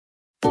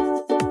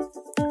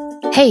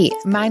Hey,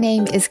 my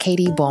name is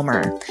Katie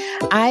Bulmer.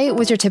 I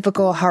was your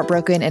typical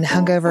heartbroken and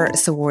hungover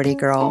sorority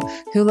girl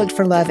who looked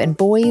for love in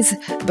boys,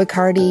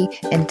 Bacardi,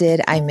 and did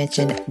I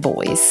mention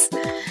boys?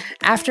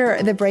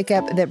 After the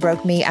breakup that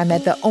broke me, I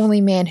met the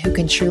only man who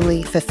can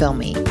truly fulfill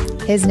me.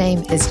 His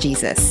name is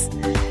Jesus.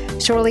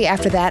 Shortly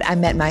after that, I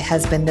met my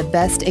husband, the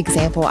best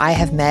example I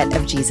have met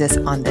of Jesus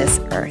on this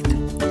earth.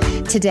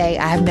 Today,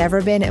 I have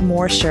never been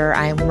more sure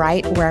I am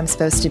right where I'm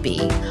supposed to be,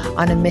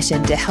 on a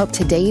mission to help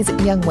today's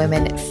young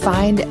women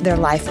find their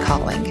life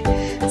calling,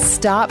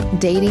 stop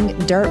dating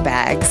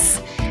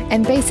dirtbags,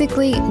 and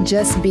basically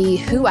just be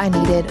who I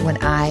needed when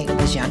I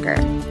was younger.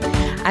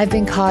 I've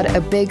been called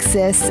a big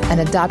sis, an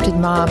adopted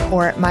mom,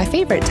 or my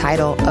favorite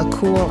title, a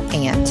cool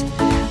aunt.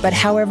 But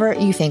however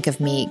you think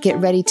of me, get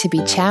ready to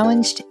be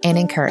challenged and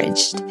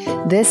encouraged.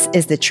 This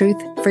is the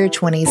Truth for Your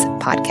 20s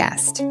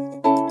podcast.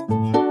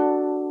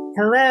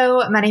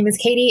 Hello, my name is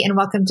Katie, and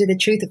welcome to the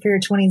Truth for Your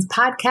 20s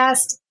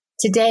podcast.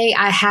 Today,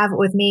 I have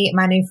with me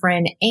my new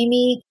friend,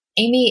 Amy.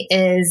 Amy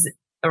is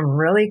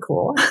really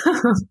cool.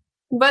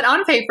 But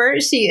on paper,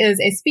 she is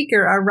a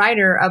speaker, a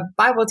writer, a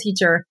Bible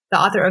teacher, the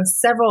author of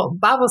several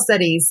Bible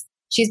studies.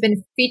 She's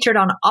been featured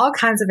on all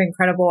kinds of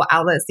incredible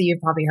outlets that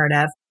you've probably heard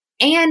of.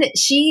 And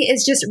she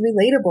is just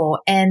relatable.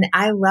 And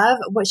I love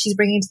what she's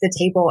bringing to the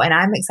table. And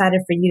I'm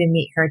excited for you to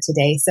meet her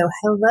today. So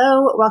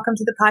hello, welcome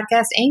to the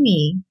podcast,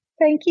 Amy.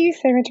 Thank you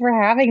so much for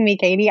having me,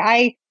 Katie.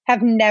 I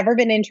have never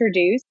been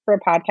introduced for a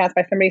podcast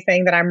by somebody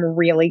saying that I'm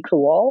really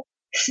cool.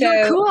 So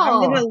You're cool.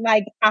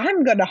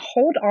 I'm gonna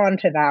hold on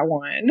to that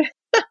one.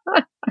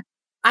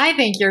 I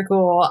think you're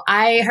cool.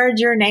 I heard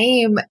your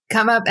name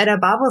come up at a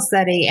Bible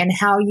study and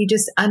how you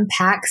just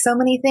unpack so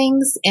many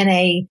things in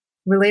a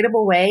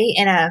relatable way.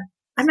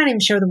 I'm not even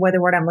sure the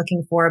word I'm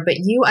looking for, but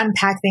you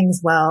unpack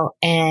things well.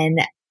 And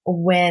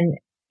when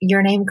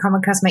your name come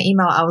across my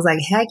email, I was like,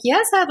 heck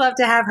yes, I'd love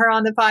to have her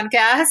on the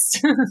podcast.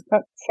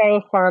 That's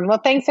so fun. Well,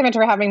 thanks so much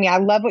for having me. I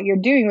love what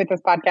you're doing with this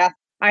podcast.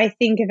 I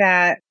think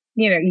that,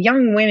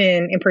 young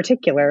women in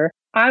particular,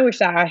 I wish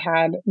that I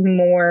had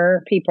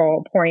more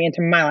people pouring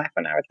into my life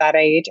when I was that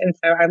age. And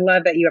so I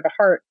love that you have a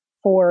heart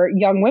for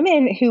young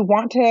women who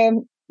want to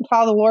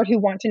follow the Lord, who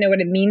want to know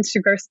what it means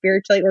to grow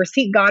spiritually or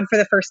seek God for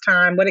the first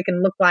time, what it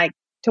can look like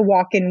to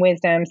walk in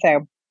wisdom. So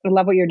I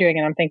love what you're doing,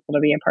 and I'm thankful to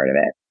be a part of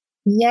it.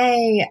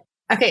 Yay.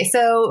 Okay,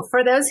 so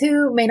for those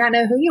who may not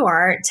know who you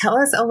are, tell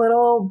us a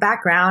little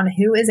background.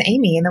 Who is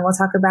Amy? And then we'll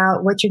talk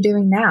about what you're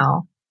doing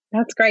now.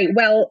 That's great.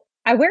 Well,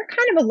 I wear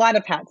kind of a lot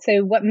of hats.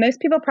 So what most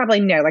people probably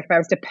know, like if I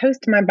was to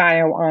post my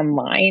bio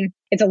online,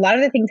 it's a lot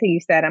of the things that you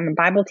said. I'm a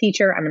Bible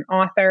teacher. I'm an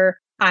author.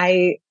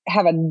 I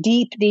have a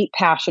deep, deep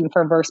passion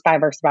for verse by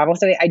verse Bible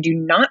study. I do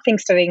not think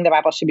studying the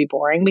Bible should be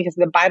boring because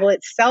the Bible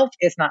itself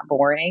is not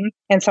boring.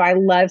 And so I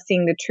love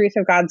seeing the truth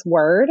of God's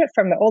word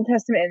from the Old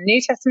Testament and the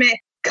New Testament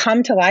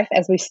come to life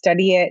as we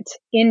study it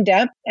in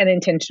depth and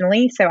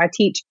intentionally. So I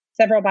teach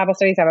several Bible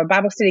studies. I have a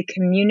Bible study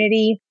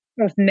community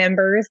with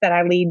members that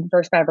I lead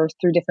verse by verse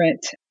through different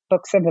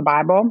books of the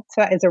Bible.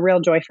 So that is a real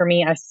joy for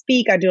me. I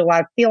speak. I do a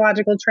lot of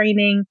theological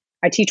training.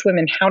 I teach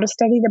women how to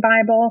study the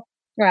Bible.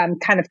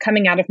 Kind of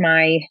coming out of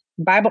my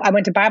Bible, I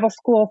went to Bible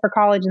school for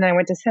college and then I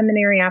went to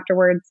seminary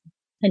afterwards.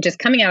 And just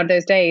coming out of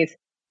those days,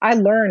 I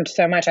learned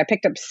so much. I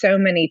picked up so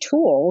many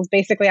tools.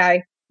 Basically,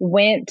 I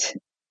went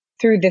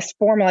through this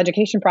formal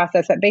education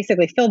process that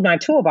basically filled my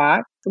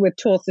toolbox with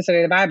tools to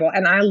study the Bible.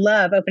 And I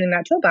love opening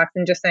that toolbox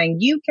and just saying,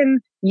 you can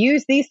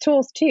use these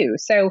tools too.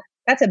 So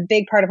that's a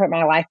big part of what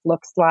my life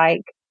looks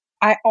like.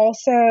 I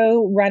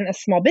also run a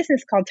small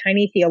business called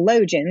Tiny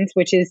Theologians,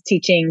 which is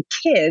teaching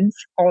kids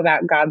all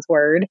about God's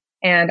word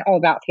and all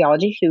about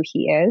theology, who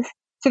he is.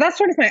 So that's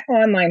sort of my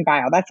online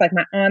bio. That's like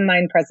my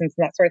online presence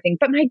and that sort of thing.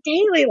 But my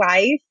daily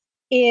life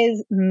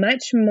is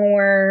much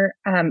more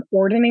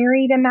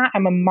ordinary than that.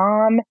 I'm a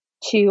mom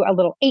to a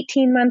little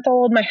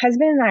 18-month-old. My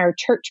husband and I are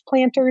church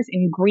planters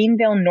in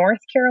Greenville, North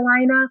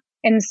Carolina.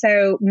 And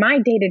so my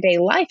day-to-day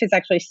life is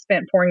actually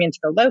spent pouring into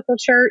the local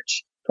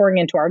church, pouring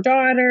into our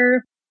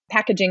daughter,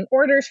 packaging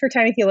orders for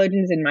Tiny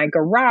Theologians in my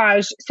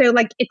garage. So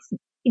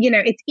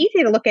it's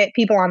easy to look at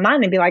people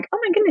online and be like, oh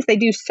my goodness, they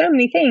do so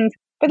many things.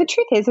 But the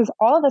truth is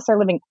all of us are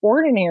living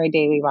ordinary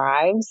daily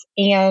lives,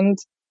 and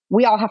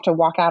we all have to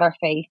walk out our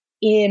faith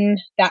in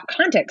that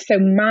context. So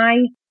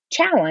my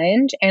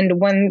challenge,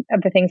 and one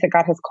of the things that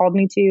God has called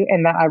me to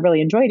and that I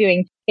really enjoy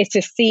doing, is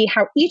to see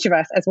how each of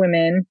us as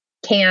women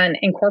can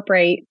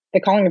incorporate the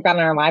calling of God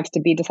in our lives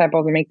to be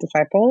disciples and make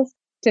disciples,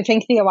 to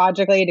think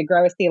theologically, to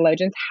grow as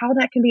theologians, how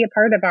that can be a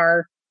part of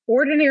our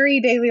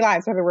ordinary daily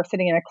lives, whether we're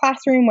sitting in a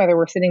classroom, whether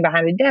we're sitting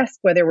behind a desk,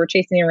 whether we're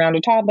chasing around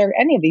a toddler,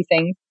 any of these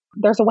things.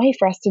 There's a way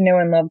for us to know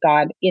and love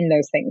God in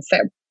those things. So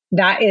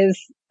that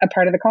is a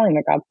part of the calling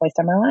that God's placed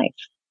on my life.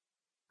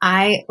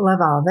 I love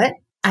all of it.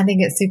 I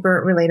think it's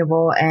super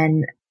relatable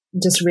and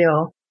just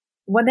real.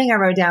 One thing I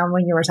wrote down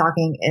when you were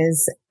talking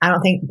is I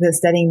don't think that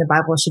studying the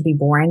Bible should be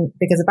boring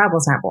because the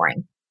Bible's not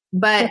boring,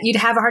 but you'd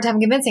have a hard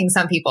time convincing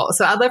some people.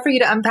 So I'd love for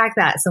you to unpack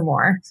that some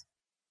more.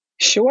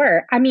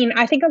 Sure. I mean,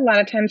 I think a lot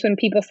of times when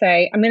people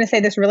say, I'm going to say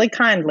this really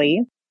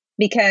kindly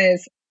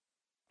because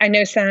I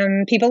know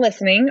some people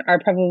listening are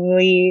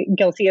probably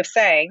guilty of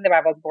saying the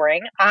Bible is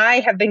boring.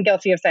 I have been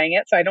guilty of saying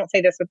it, so I don't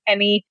say this with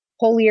any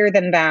holier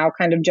than thou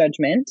kind of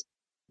judgment.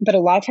 But a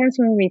lot of times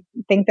when we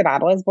think the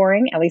Bible is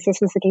boring, at least this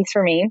was the case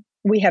for me,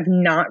 we have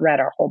not read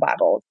our whole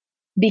Bible.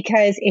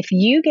 Because if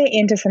you get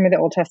into some of the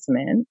Old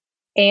Testament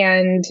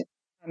and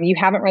you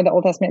haven't read the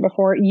Old Testament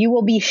before, you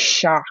will be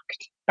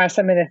shocked by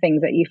some of the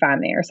things that you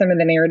find there, some of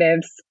the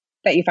narratives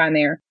that you find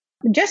there.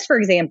 Just for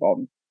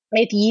example,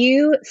 if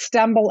you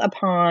stumble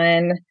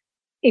upon,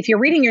 if you're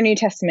reading your New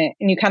Testament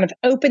and you kind of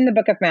open the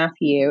book of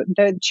Matthew,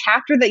 the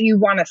chapter that you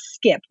want to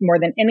skip more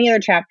than any other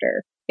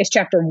chapter is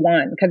chapter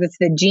 1, because it's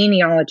the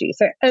genealogy.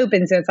 So it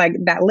opens and it's like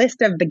that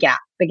list of begat,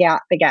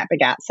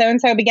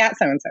 so-and-so begat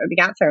so-and-so,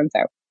 begat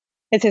so-and-so.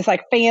 It's this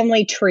like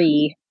family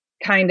tree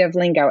kind of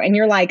lingo. And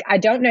you're like, I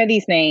don't know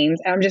these names.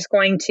 And I'm just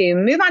going to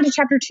move on to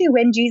chapter 2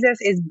 when Jesus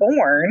is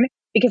born,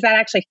 because that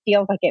actually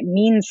feels like it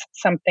means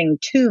something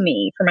to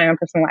me for my own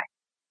personal life.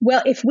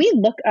 Well, if we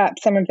look up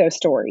some of those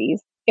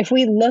stories, if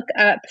we look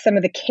up some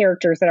of the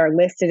characters that are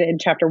listed in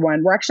chapter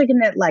 1, we're actually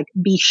going to like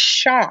be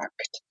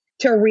shocked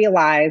to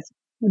realize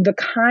the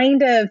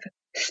kind of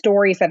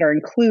stories that are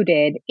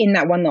included in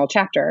that one little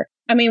chapter.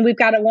 I mean, we've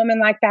got a woman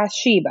like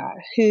Bathsheba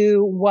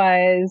who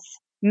was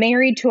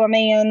married to a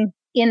man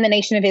in the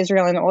nation of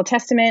Israel in the Old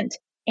Testament.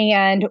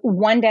 And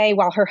one day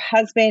while her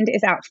husband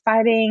is out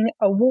fighting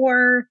a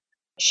war,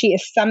 she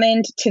is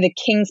summoned to the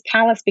king's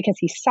palace because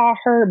he saw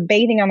her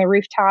bathing on the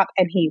rooftop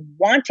and he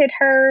wanted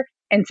her.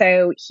 And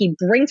so he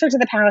brings her to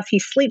the palace. He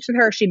sleeps with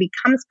her. She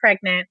becomes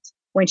pregnant.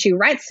 When she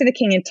writes to the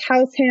king and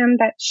tells him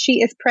that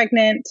she is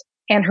pregnant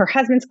and her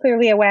husband's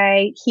clearly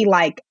away, he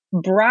like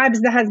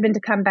bribes the husband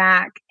to come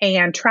back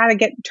and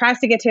tries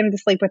to get him to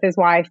sleep with his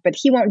wife, but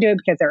he won't do it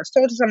because there are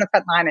soldiers on the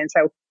front line. And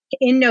so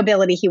in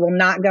nobility, he will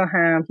not go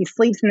home. He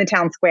sleeps in the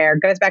town square,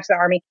 goes back to the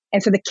army.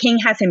 And so the king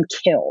has him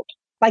killed.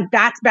 Like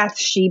that's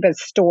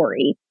Bathsheba's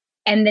story.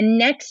 And the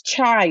next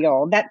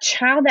child, that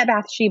child that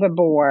Bathsheba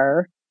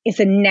bore, is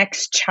the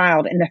next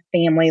child in the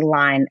family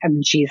line of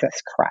Jesus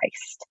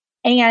Christ.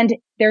 And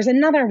there's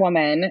another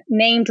woman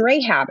named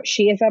Rahab.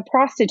 She is a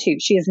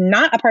prostitute. She is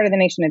not a part of the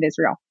nation of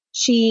Israel.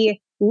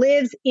 She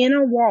lives in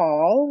a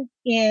wall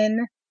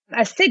in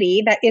a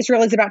city that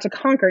Israel is about to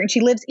conquer. And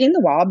she lives in the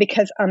wall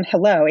because,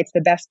 hello, it's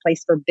the best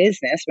place for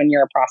business when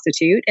you're a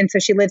prostitute. And so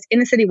she lives in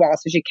the city wall.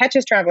 So she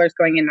catches travelers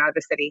going in and out of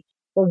the city.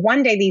 Well,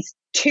 one day these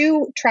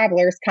two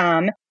travelers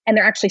come and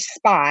they're actually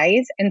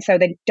spies. And so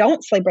they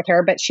don't sleep with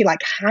her, but she like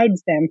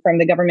hides them from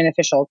the government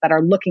officials that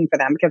are looking for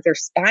them because they're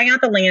spying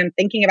out the land,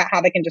 thinking about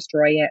how they can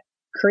destroy it,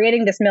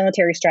 creating this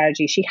military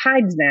strategy. She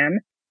hides them.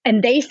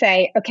 And they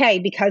say, okay,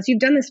 because you've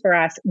done this for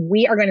us,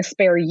 we are going to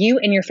spare you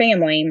and your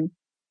family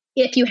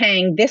if you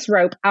hang this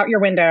rope out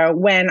your window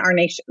when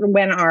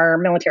our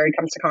military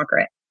comes to conquer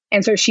it.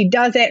 And so she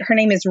does it. Her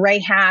name is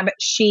Rahab.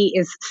 She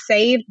is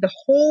saved. The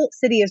whole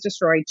city is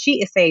destroyed.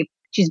 She is saved.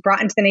 She's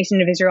brought into the nation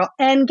of Israel.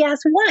 And guess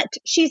what?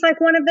 She's like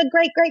one of the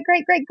great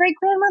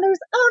grandmothers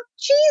of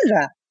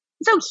Jesus.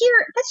 So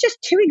here, that's just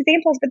two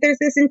examples, but there's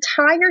this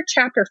entire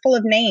chapter full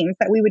of names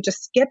that we would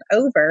just skip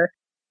over.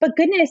 But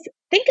goodness,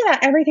 think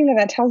about everything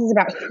that tells us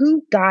about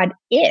who God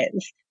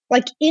is.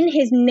 Like in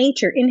his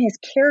nature, in his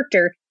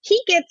character, he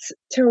gets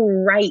to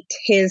write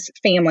his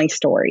family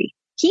story.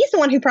 He's the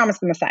one who promised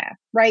the Messiah,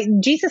 right?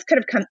 Jesus could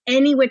have come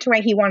any which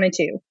way he wanted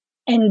to.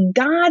 And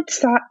God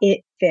saw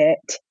it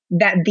fit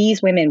that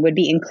these women would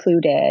be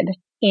included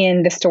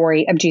in the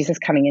story of Jesus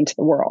coming into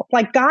the world.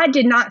 Like God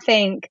did not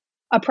think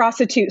a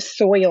prostitute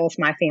soils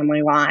my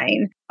family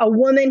line. A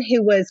woman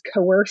who was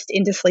coerced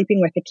into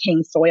sleeping with the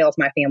king soils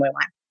my family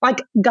line.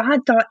 Like God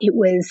thought it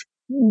was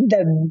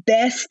the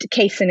best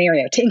case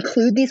scenario to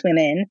include these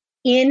women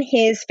in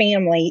his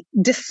family,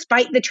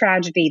 despite the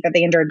tragedy that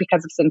they endured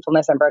because of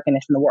sinfulness and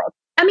brokenness in the world.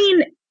 I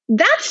mean,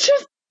 that's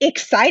just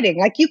exciting.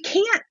 Like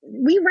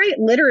we write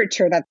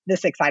literature that's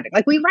this exciting.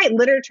 Like we write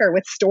literature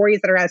with stories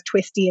that are as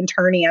twisty and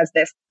turny as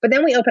this, but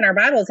then we open our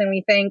Bibles and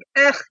we think,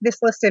 this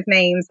list of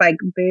names, like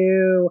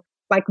boo,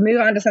 like move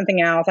on to something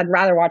else. I'd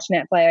rather watch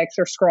Netflix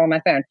or scroll on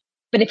my phone.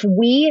 But if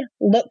we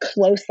look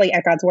closely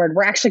at God's word,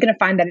 we're actually going to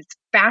find that it's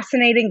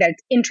fascinating, that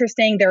it's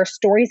interesting. There are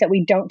stories that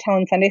we don't tell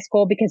in Sunday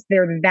school because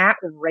they're that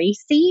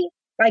racy.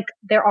 Like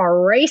there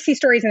are racy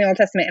stories in the Old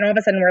Testament. And all of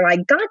a sudden we're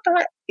like, God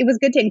thought it was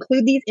good to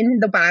include these in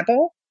the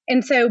Bible.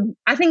 And so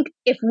I think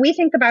if we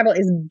think the Bible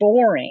is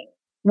boring,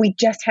 we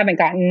just haven't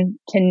gotten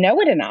to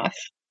know it enough.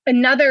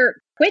 Another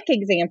quick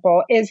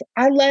example is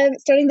I love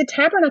studying the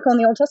tabernacle in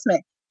the Old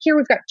Testament. Here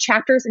we've got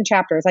chapters and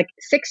chapters, like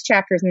 6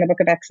 chapters in the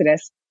book of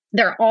Exodus.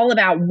 They're all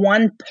about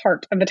one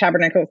part of the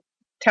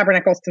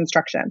tabernacle's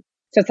construction.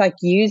 So it's like,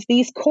 use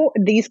these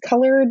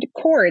colored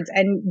cords,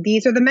 and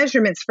these are the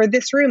measurements for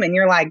this room. And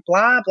you're like,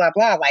 blah, blah,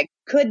 blah. Like,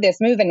 could this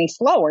move any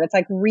slower? It's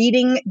like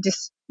reading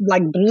just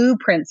like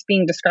blueprints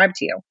being described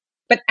to you.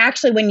 But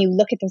actually, when you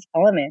look at those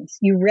elements,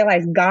 you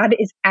realize God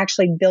is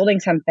actually building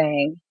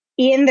something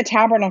in the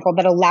tabernacle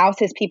that allows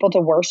his people to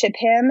worship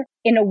him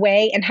in a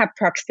way and have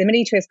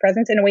proximity to his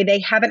presence in a way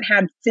they haven't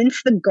had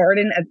since the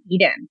Garden of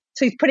Eden.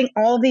 So he's putting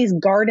all these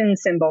garden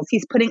symbols.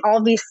 He's putting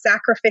all these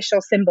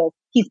sacrificial symbols.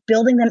 He's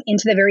building them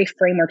into the very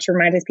framework to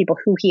remind his people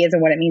who he is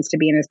and what it means to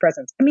be in his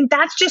presence. I mean,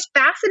 that's just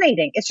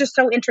fascinating. It's just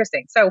so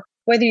interesting. So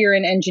whether you're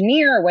an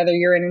engineer or whether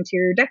you're an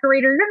interior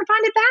decorator, you're going to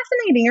find it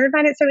fascinating. You're going to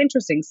find it so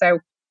interesting. So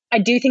I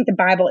do think the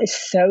Bible is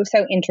so,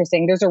 so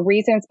interesting. There's a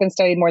reason it's been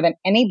studied more than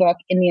any book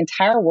in the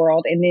entire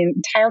world, in the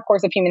entire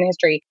course of human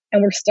history,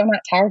 and we're still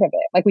not tired of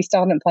it. Like, we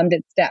still haven't plumbed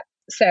its depth.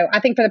 So I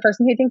think for the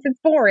person who thinks it's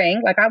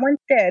boring, like I once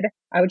did,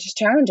 I would just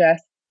challenge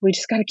us. We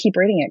just got to keep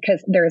reading it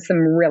because there is some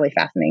really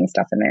fascinating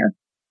stuff in there.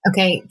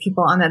 Okay,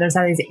 people on the other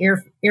side of these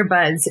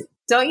earbuds,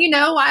 don't you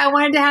know why I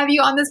wanted to have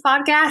you on this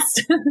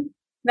podcast?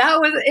 That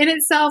was in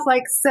itself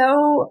like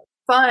so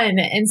fun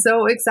and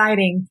so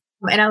exciting.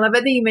 And I love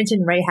it that you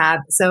mentioned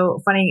Rahab.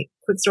 So funny,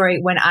 quick story.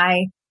 When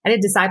I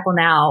did Disciple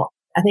Now,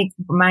 I think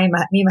me and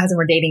my husband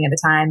were dating at the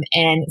time.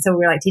 And so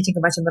we were like teaching a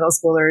bunch of middle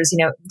schoolers.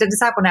 You know, the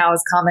Disciple Now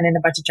is common in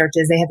a bunch of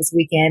churches. They have this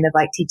weekend of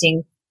like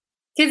teaching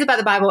kids about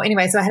the Bible.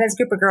 Anyway, so I had this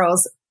group of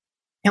girls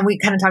and we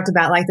kind of talked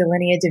about like the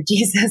lineage of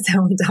Jesus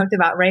and we talked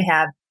about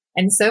Rahab.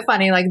 And it's so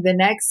funny, like the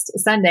next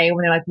Sunday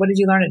when they're like, what did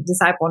you learn at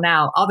Disciple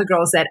Now? All the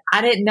girls said, I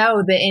didn't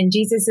know that in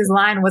Jesus's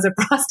line was a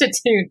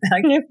prostitute.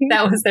 Like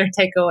that was their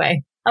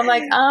takeaway. I'm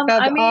like,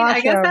 That's I mean, awesome. I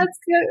guess that's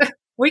good.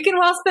 Weekend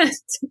well spent.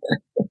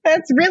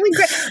 That's really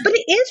great. But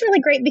it is really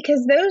great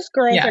because those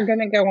girls are going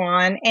to go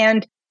on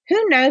and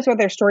who knows what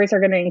their stories are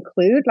going to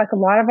include. Like a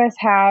lot of us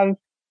have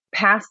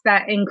past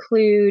that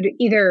include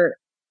either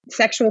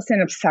sexual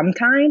sin of some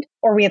kind,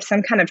 or we have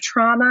some kind of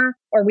trauma,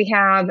 or we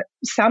have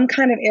some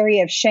kind of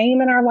area of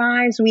shame in our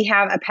lives. We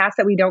have a past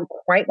that we don't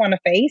quite want to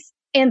face.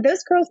 And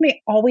those girls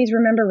may always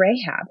remember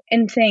Rahab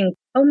and think,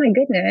 oh my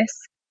goodness,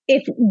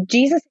 if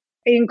Jesus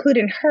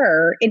included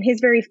her in his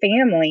very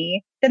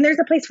family, then there's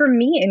a place for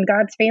me in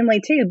God's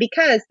family too,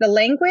 because the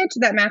language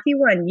that Matthew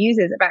 1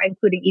 uses about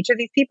including each of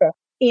these people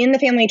in the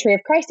family tree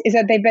of Christ is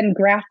that they've been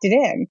grafted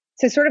in.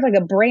 So sort of like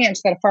a branch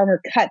that a farmer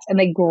cuts and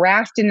they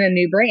graft in a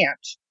new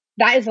branch.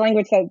 That is the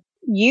language that's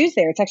used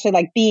there. It's actually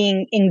like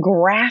being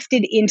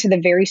engrafted into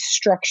the very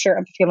structure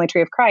of the family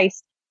tree of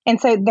Christ. And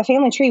so the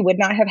family tree would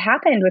not have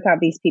happened without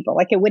these people.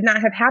 Like it would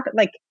not have happened.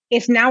 Like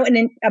it's now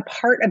a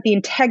part of the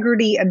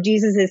integrity of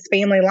Jesus's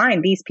family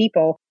line. These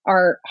people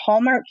are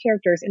hallmark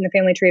characters in the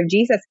family tree of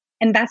Jesus.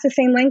 And that's the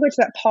same language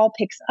that Paul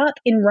picks up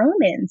in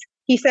Romans.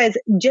 He says,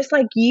 just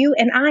like you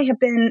and I have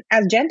been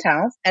as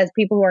Gentiles, as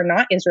people who are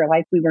not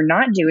Israelites, we were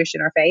not Jewish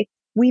in our faith.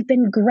 We've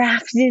been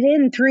grafted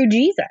in through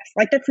Jesus.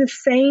 Like that's the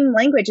same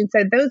language. And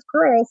so those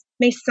girls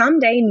may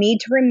someday need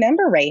to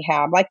remember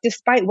Rahab, like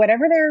despite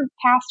whatever their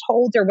past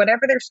holds or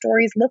whatever their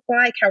stories look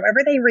like, however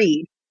they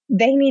read,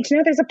 they need to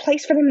know there's a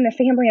place for them in the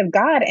family of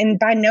God. And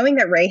by knowing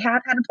that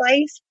Rahab had a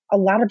place, a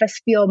lot of us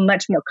feel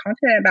much more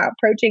confident about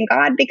approaching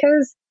God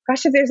because,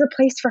 gosh, if there's a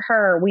place for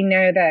her, we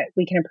know that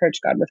we can approach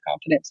God with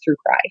confidence through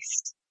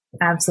Christ.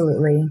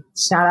 Absolutely.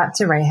 Shout out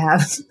to Rahab.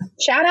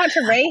 Shout out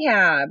to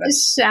Rahab.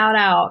 Shout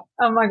out.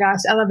 Oh my gosh.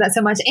 I love that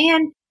so much.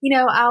 And, you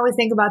know, I always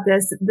think about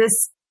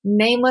this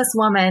nameless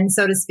woman,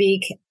 so to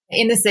speak,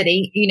 in the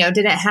city, you know,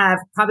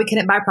 probably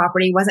couldn't buy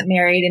property, wasn't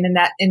married. And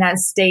in that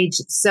stage,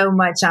 so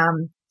much,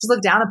 just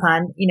looked down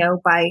upon, you know,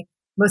 by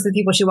most of the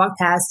people she walked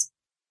past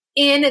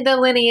in the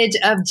lineage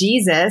of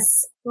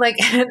Jesus. Like,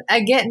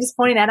 again, just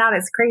pointing that out,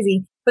 it's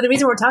crazy. But the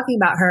reason we're talking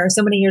about her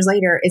so many years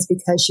later is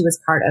because she was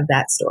part of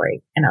that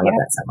story. And I love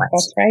that so much.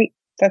 That's right.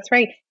 That's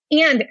right.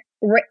 And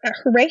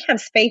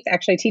Rahab's faith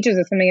actually teaches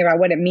us something about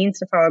what it means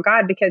to follow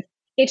God, because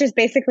it just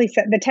basically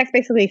the text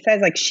basically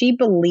says like she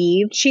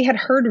believed, she had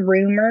heard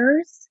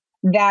rumors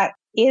that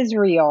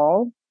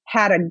Israel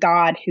had a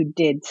God who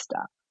did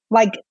stuff.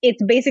 Like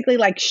it's basically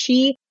like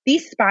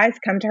these spies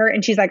come to her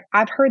and she's like,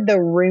 I've heard the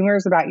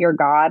rumors about your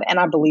God and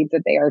I believe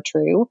that they are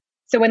true.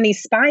 So when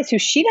these spies who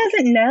she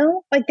doesn't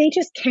know, like they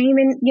just came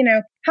in, you know,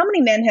 how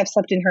many men have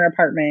slept in her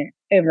apartment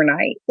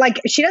overnight?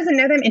 Like she doesn't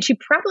know them and she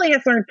probably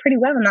has learned pretty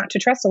well not to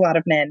trust a lot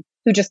of men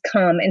who just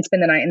come and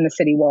spend the night in the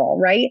city wall,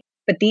 right?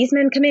 But these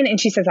men come in and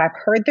she says, I've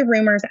heard the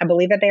rumors. I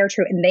believe that they are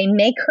true. And they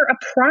make her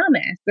a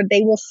promise that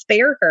they will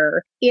spare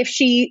her if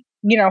she,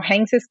 you know,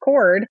 hangs this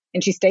cord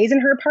and she stays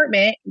in her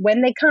apartment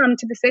when they come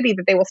to the city,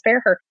 that they will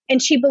spare her.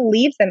 And she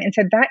believes them. And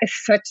so that is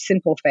such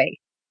simple faith.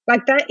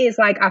 Like that is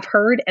like, I've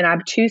heard and I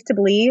choose to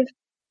believe.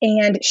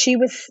 And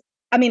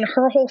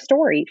her whole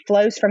story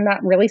flows from that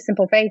really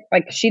simple faith.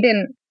 Like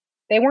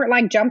they weren't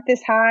like, jump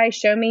this high,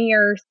 show me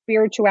your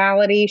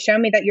spirituality, show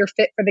me that you're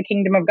fit for the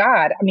kingdom of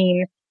God. I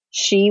mean,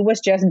 she was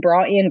just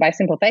brought in by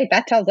simple faith.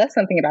 That tells us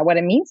something about what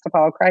it means to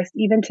follow Christ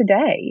even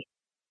today.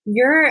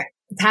 Your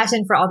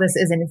passion for all this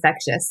is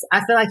infectious.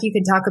 I feel like you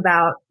could talk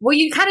about, well,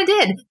 you kind of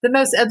did the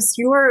most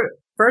obscure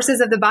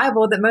verses of the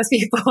Bible that most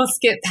people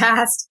skip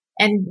past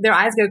and their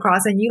eyes go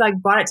cross, and you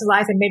like brought it to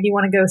life and made me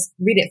want to go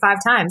read it 5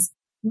 times.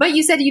 But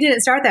you said you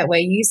didn't start that way.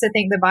 You used to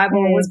think the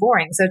Bible was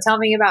boring. So tell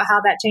me about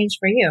how that changed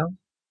for you.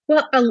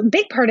 Well, a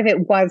big part of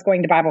it was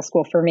going to Bible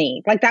school for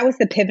me. Like that was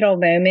the pivotal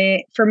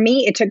moment. For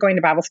me, it took going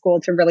to Bible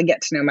school to really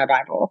get to know my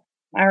Bible.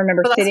 I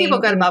remember But lots of sitting. people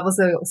go to Bible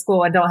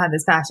school and don't have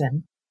this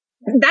passion.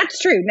 That's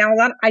true. Now,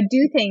 I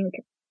do think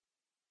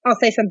I'll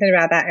say something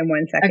about that in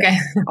 1 second.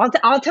 Okay.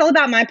 I'll tell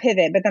about my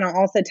pivot, but then I'll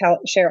also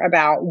share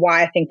about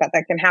why I think that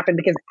can happen,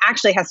 because it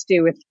actually has to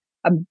do with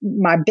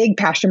my big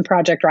passion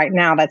project right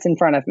now that's in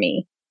front of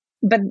me.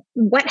 But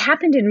what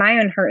happened in my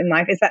own heart in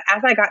life is that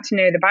as I got to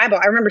know the Bible,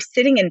 I remember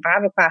sitting in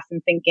Bible class and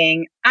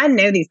thinking, I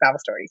know these Bible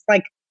stories.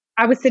 Like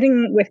I was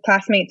sitting with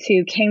classmates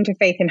who came to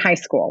faith in high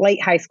school,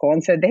 late high school.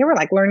 And so they were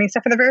like learning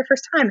stuff for the very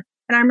first time.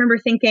 And I remember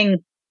thinking,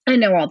 I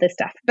know all this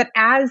stuff. But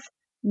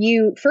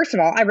first of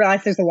all, I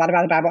realized there's a lot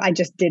about the Bible I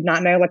just did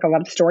not know, like a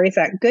lot of stories.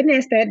 That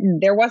goodness that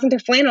there wasn't a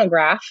flannel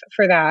graph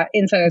for that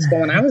in Sunday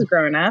school when I was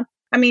growing up.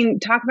 I mean,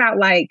 talk about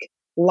like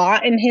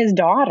Lot and his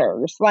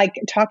daughters, like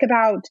talk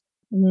about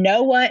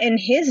Noah and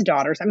his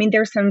daughters. I mean,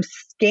 there's some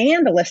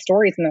scandalous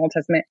stories in the Old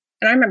Testament.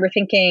 And I remember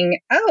thinking,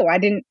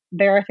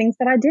 there are things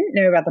that I didn't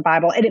know about the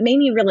Bible. And it made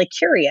me really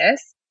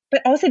curious,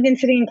 but also then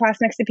sitting in class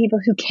next to people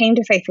who came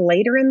to faith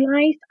later in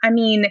life. I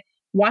mean,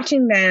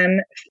 watching them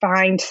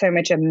find so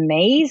much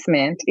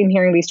amazement in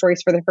hearing these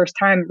stories for the first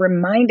time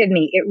reminded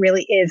me it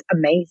really is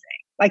amazing.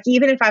 Like,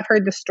 even if I've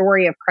heard the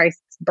story of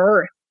Christ's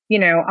birth,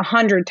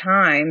 100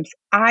 times,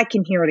 I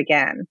can hear it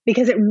again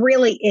because it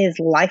really is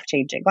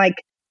life-changing. Like,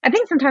 I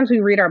think sometimes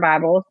we read our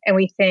Bibles and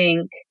we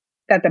think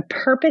that the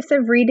purpose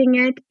of reading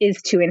it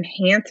is to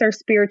enhance our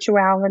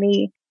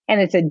spirituality,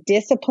 and it's a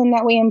discipline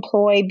that we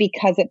employ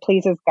because it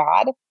pleases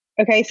God.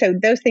 Okay, so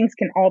those things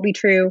can all be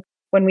true.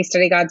 When we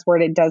study God's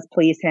word, it does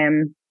please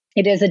him.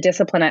 It is a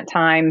discipline at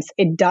times.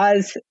 It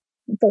does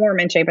form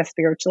and shape us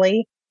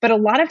spiritually. But a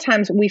lot of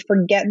times we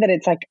forget that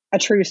it's like a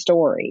true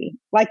story.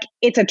 Like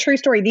it's a true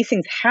story. These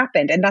things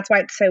happened. And that's why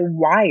it's so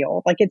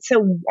wild. Like it's so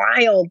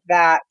wild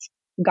that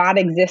God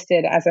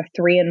existed as a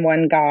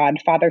 3-in-1 God,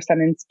 Father, Son,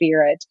 and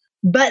Spirit.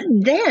 But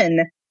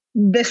then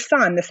the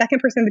Son, the second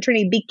person of the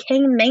Trinity,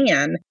 became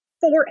man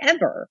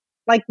forever.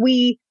 Like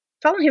we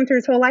follow him through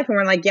his whole life and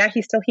we're like, yeah,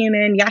 he's still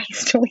human. Yeah, he's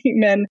still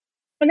human.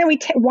 And then we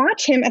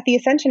watch him at the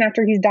ascension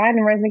after he's died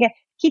and risen again.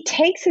 He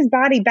takes his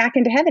body back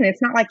into heaven.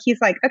 It's not like he's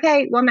like,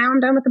 okay, well, now I'm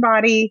done with the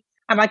body.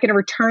 I'm not going to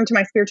return to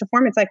my spiritual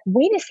form. It's like,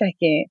 wait a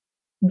second.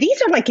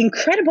 These are like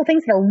incredible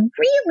things that are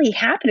really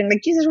happening.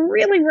 Like Jesus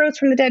really rose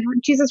from the dead.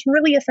 Jesus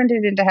really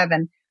ascended into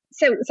heaven.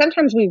 So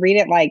sometimes we read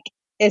it like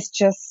it's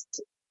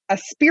just a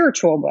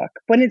spiritual book,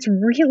 when it's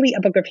really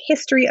a book of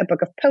history, a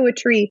book of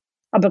poetry,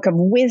 a book of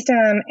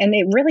wisdom. And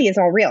it really is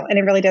all real. And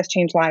it really does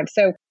change lives.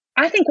 So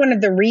I think one of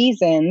the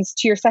reasons,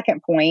 to your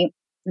second point,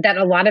 that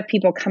a lot of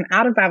people come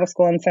out of Bible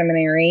school and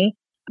seminary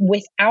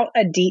without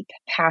a deep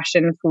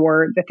passion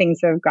for the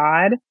things of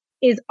God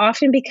is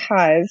often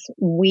because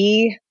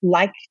we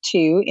like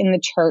to, in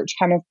the church,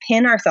 kind of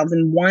pin ourselves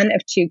in one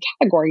of two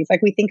categories.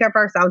 Like we think of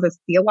ourselves as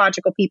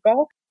theological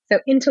people. So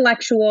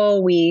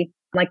intellectual, we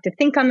like to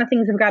think on the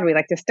things of God. We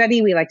like to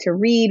study. We like to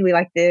read. We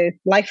like the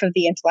life of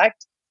the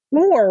intellect.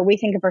 Or we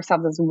think of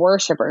ourselves as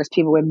worshipers,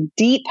 people with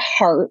deep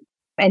heart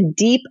and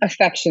deep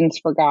affections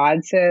for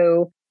God.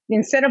 So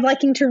instead of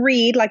liking to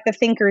read like the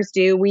thinkers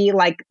do, we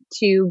like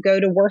to go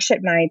to worship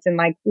nights and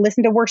like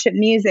listen to worship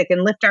music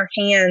and lift our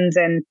hands.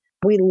 And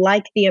we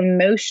like the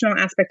emotional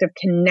aspect of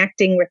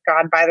connecting with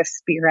God by the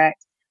Spirit.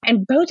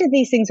 And both of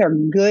these things are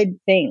good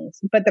things.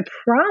 But the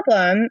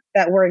problem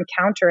that we're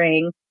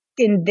encountering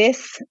in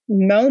this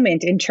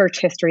moment in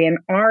church history, in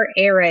our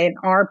era, in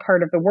our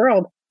part of the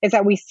world, is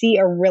that we see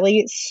a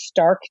really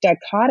stark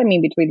dichotomy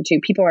between the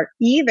two. People are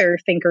either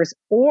thinkers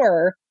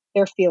or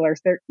they're feelers.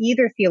 They're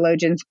either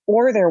theologians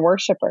or they're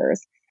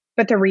worshipers.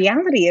 But the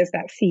reality is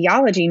that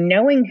theology,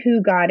 knowing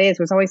who God is,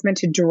 was always meant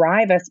to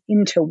drive us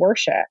into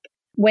worship.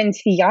 When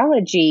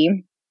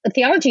theology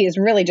is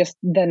really just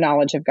the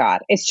knowledge of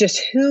God. It's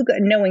just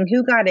knowing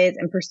who God is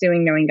and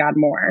pursuing knowing God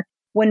more.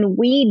 When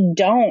we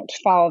don't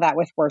follow that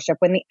with worship,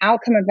 when the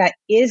outcome of that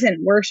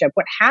isn't worship,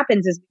 what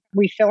happens is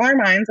we fill our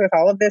minds with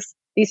all of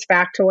these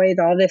factoids,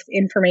 all this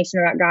information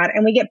about God,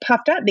 and we get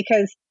puffed up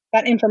because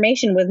that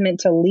information was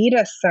meant to lead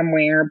us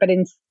somewhere. But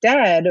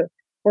instead,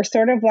 we're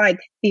sort of like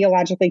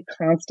theologically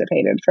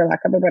constipated, for lack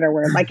of a better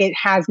word. Like it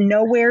has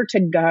nowhere to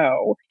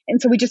go. And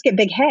so we just get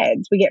big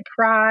heads. We get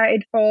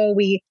prideful.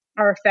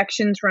 Our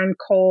affections run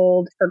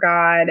cold for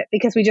God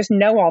because we just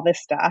know all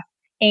this stuff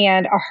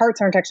and our hearts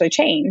aren't actually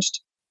changed.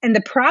 And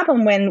the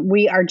problem when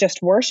we are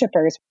just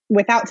worshipers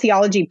without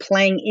theology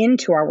playing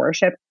into our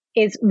worship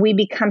is we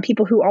become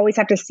people who always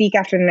have to seek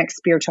after the next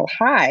spiritual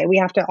high. We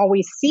have to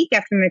always seek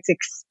after the next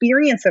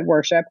experience of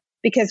worship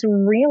because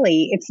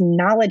really it's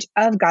knowledge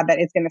of God that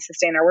is going to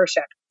sustain our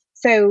worship.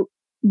 So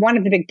one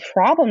of the big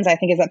problems, I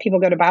think, is that people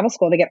go to Bible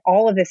school, they get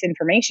all of this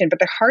information, but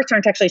their hearts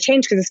aren't actually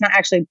changed because it's not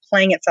actually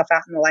playing itself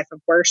out in the life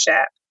of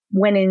worship.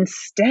 When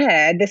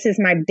instead, this is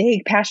my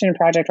big passion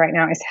project right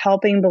now, is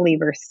helping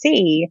believers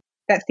see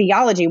that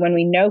theology, when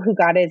we know who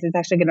God is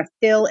actually going to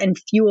fill and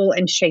fuel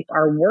and shape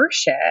our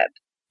worship.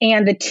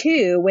 And the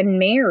two, when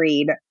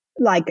married,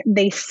 like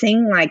they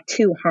sing like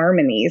two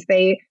harmonies.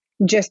 They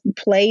just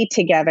play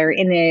together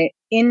in a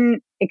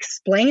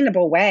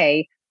inexplainable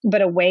way,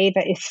 but a way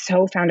that is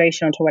so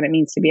foundational to what it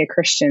means to be a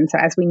Christian. So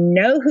as we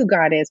know who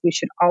God is, we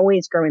should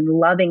always grow in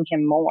loving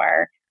him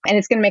more. And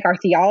it's going to make our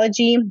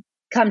theology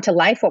come to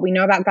life. What we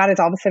know about God is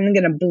all of a sudden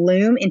going to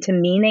bloom into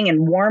meaning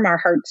and warm our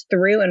hearts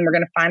through. And we're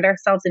going to find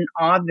ourselves in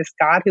awe of this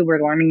God who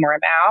we're learning more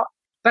about.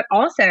 But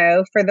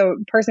also for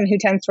the person who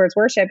tends towards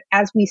worship,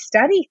 as we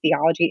study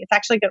theology, it's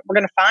actually, we're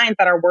going to find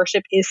that our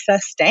worship is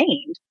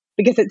sustained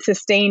because it's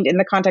sustained in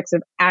the context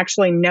of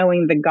actually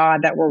knowing the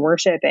God that we're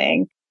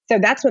worshiping. So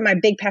that's what my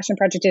big passion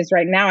project is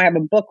right now. I have a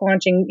book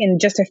launching in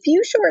just a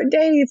few short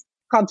days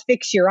called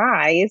Fix Your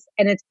Eyes.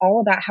 And it's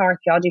all about how our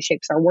theology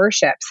shapes our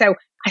worship. So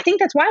I think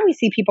that's why we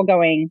see people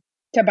going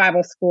to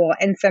Bible school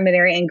and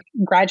seminary and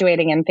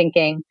graduating and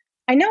thinking,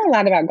 I know a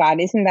lot about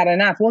God. Isn't that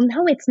enough? Well,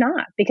 no, it's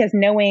not, because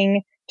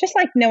just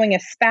like knowing a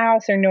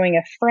spouse or knowing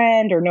a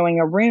friend or knowing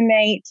a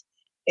roommate,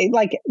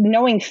 like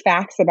knowing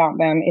facts about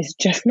them is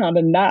just not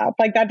enough.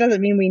 Like that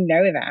doesn't mean we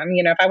know them.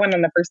 If I went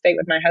on the first date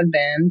with my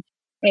husband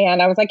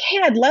and I was like, hey,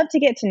 I'd love to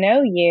get to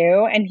know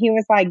you. And he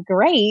was like,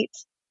 great.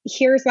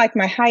 Here's like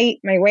my height,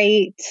 my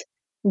weight,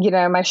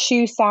 my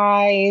shoe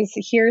size.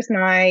 Here's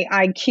my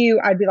IQ.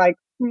 I'd be like,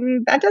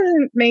 that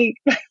doesn't make,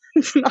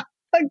 it's not,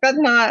 like, that's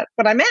not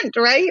what I meant,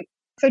 right?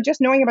 So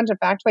just knowing a bunch of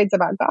factoids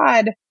about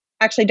God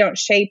actually don't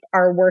shape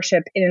our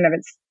worship in and of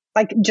its,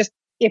 like, just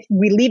if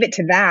we leave it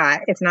to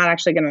that, it's not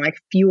actually going to like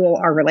fuel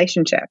our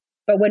relationship.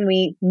 But when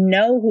we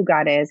know who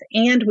God is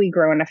and we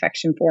grow an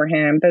affection for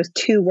him, those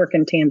two work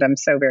in tandem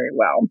so very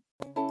well.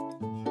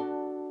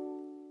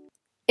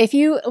 If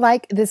you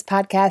like this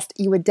podcast,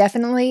 you would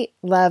definitely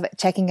love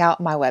checking out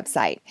my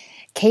website.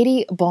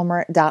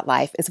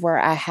 KatieBulmer.life is where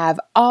I have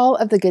all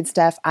of the good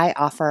stuff I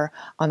offer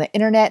on the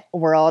internet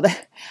world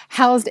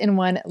housed in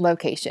one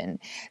location.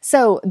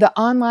 So the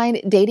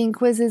online dating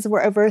quizzes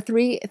where over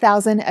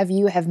 3,000 of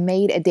you have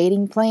made a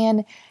dating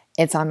plan,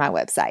 it's on my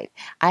website.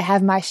 I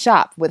have my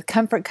shop with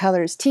Comfort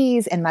Colors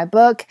tees and my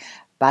book.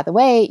 By the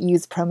way,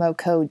 use promo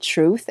code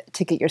TRUTH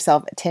to get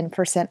yourself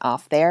 10%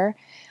 off there.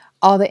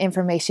 All the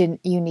information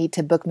you need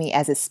to book me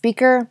as a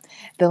speaker,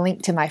 the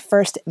link to my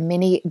first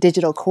mini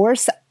digital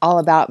course all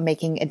about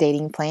making a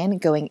dating plan,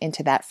 going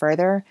into that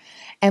further,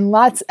 and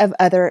lots of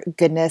other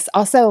goodness.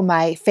 Also,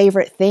 my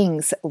favorite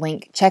things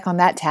link, check on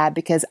that tab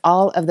because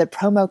all of the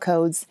promo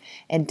codes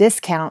and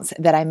discounts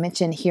that I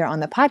mention here on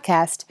the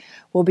podcast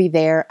will be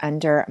there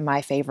under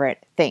my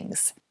favorite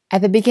things.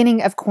 At the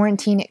beginning of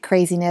quarantine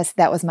craziness,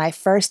 that was my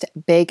first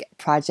big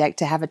project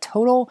to have a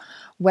total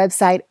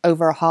website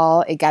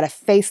overhaul. It got a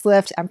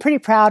facelift. I'm pretty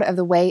proud of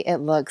the way it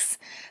looks.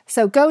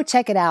 So go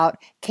check it out,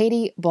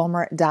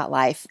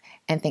 KatieBulmer.life.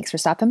 And thanks for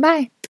stopping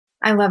by.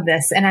 I love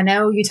this. And I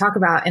know you talk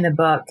about in the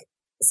book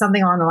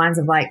something along the lines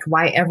of like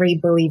why every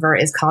believer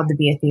is called to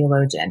be a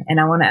theologian.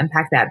 And I want to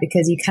unpack that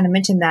because you kind of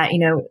mentioned that,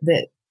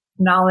 the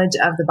knowledge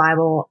of the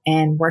Bible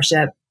and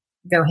worship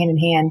go hand in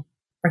hand,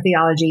 or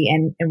theology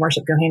and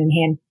worship go hand in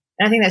hand.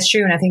 And I think that's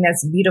true. And I think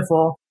that's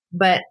beautiful.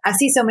 But I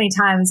see so many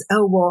times,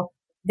 oh, well,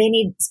 they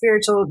need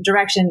spiritual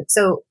direction.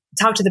 So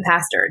talk to the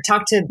pastor,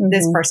 talk to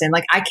this person.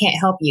 Like, I can't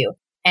help you.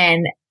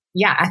 And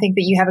yeah, I think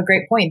that you have a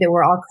great point that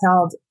we're all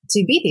called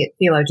to be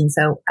theologians.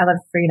 So I'd love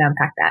for you to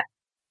unpack that.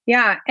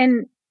 Yeah.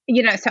 And,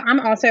 so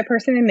I'm also a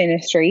person in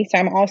ministry. So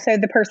I'm also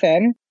the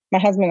person, my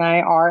husband and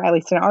I are, at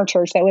least in our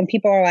church, that when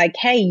people are like,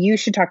 hey, you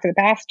should talk to the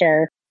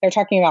pastor, they're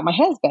talking about my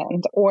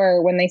husband.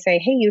 Or when they say,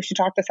 hey, you should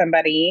talk to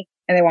somebody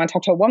and they want to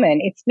talk to a woman,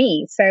 it's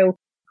me. So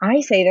I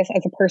say this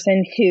as a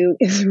person who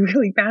is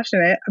really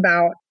passionate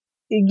about,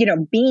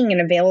 being an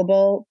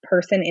available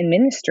person in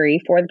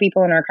ministry for the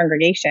people in our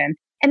congregation.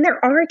 And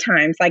there are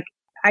times, like,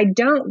 I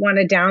don't want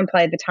to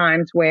downplay the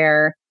times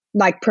where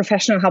like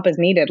professional help is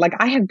needed. Like,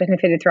 I have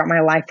benefited throughout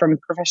my life from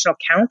professional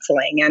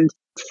counseling and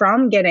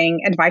from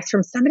getting advice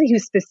from somebody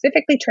who's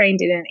specifically trained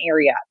in an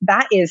area.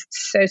 That is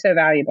so, so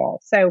valuable.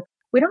 So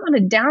we don't want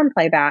to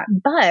downplay that.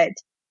 But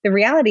the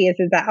reality is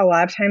that a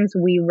lot of times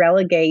we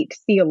relegate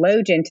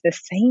theologian to the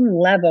same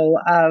level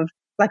of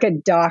like a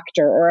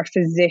doctor or a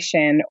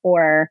physician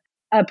or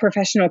a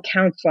professional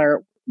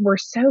counselor. We're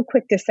so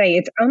quick to say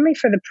it's only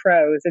for the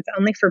pros. It's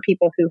only for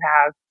people who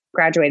have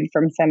graduated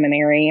from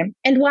seminary.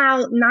 And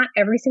while not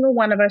every single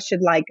one of us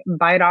should like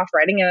bite off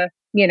writing a,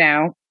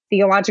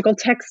 theological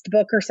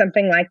textbook or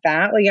something like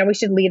that, well, yeah, we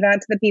should leave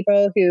that to the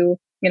people who,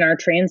 are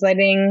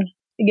translating,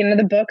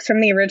 the books from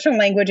the original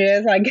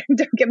languages. Like,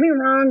 don't get me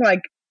wrong.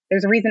 Like,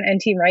 there's a reason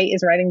N.T. Wright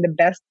is writing the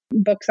best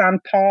books on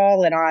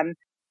Paul and on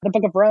the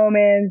book of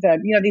Romans.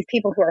 These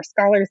people who are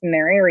scholars in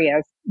their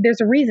areas.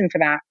 There's a reason for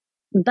that.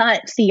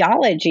 But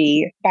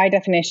theology, by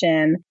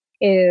definition,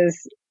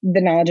 is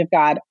the knowledge of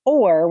God,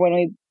 or when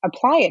we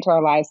apply it to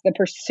our lives, the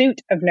pursuit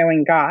of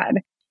knowing God.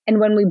 And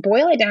when we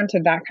boil it down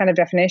to that kind of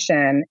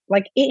definition,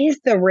 like, it is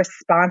the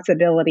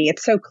responsibility.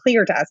 It's so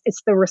clear to us.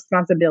 It's the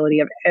responsibility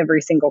of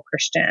every single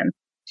Christian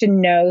to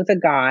know the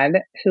God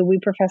who we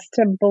profess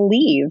to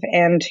believe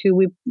and who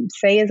we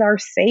say is our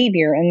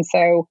Savior. And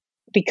so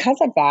because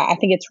of that, I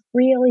think it's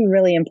really,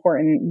 really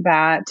important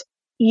that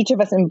each of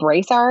us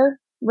embrace our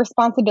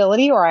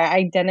responsibility or our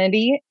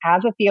identity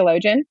as a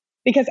theologian.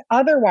 Because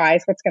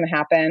otherwise, what's going to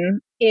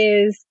happen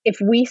is if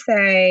we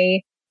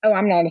say, oh,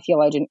 I'm not a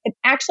theologian, it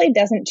actually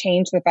doesn't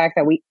change the fact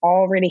that we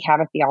already have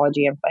a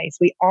theology in place.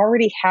 We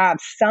already have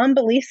some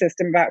belief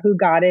system about who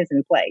God is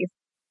in place.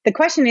 The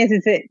question is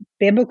it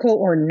biblical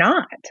or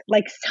not?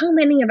 Like, so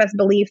many of us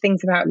believe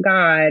things about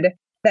God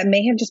that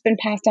may have just been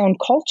passed down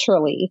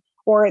culturally,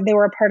 or they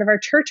were a part of our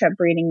church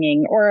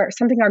upbringing, or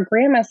something our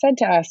grandma said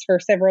to us for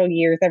several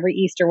years every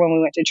Easter when we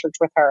went to church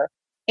with her.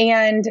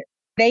 And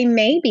they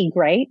may be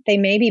great, they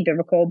may be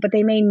biblical, but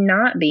they may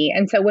not be.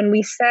 And so when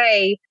we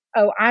say,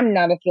 oh, I'm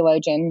not a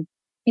theologian,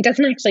 it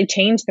doesn't actually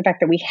change the fact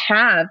that we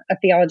have a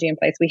theology in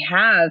place. We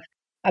have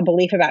a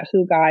belief about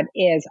who God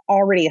is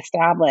already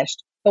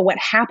established. But what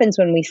happens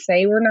when we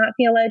say we're not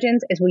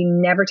theologians is we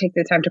never take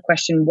the time to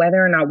question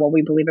whether or not what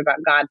we believe about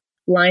God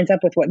lines up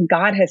with what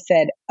God has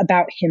said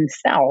about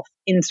himself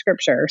in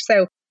scripture.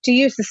 So to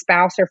use the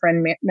spouse or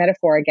friend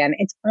metaphor again,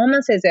 it's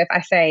almost as if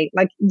I say,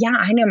 like, yeah,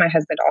 I know my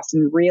husband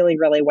Austin really,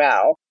 really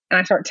well. And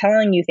I start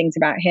telling you things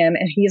about him.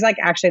 And he's like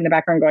actually in the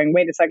background going,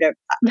 wait a second,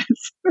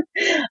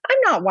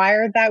 I'm not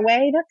wired that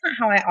way. That's not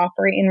how I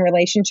operate in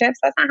relationships.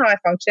 That's not how I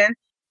function.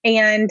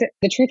 And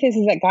the truth is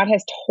that God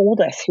has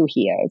told us who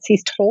he is.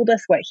 He's told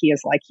us what he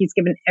is like. He's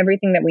given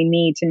everything that we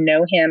need to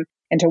know him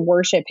and to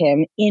worship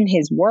him in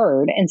his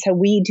word. And so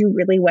we do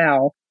really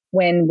well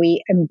when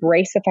we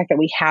embrace the fact that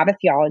we have a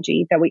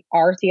theology, that we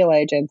are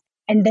theologians,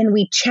 and then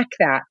we check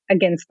that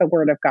against the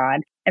word of God.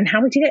 And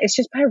how we do that is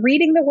just by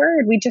reading the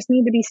word. We just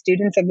need to be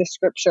students of the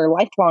scripture,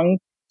 lifelong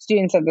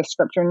students of the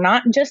scripture,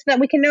 not just that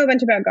we can know a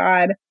bunch about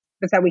God,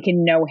 but that we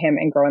can know him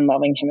and grow in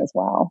loving him as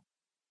well.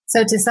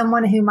 So to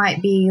someone who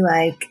might be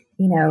like,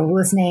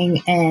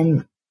 listening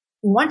and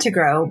want to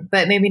grow,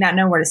 but maybe not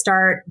know where to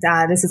start,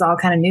 this is all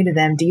kind of new to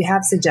them. Do you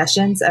have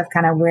suggestions of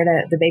kind of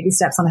the baby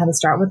steps on how to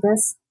start with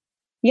this?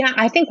 Yeah,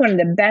 I think one of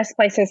the best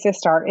places to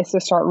start is to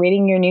start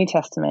reading your New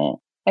Testament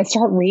and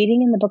start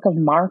reading in the book of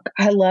Mark.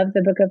 I love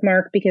the book of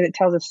Mark because it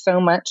tells us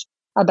so much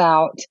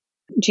about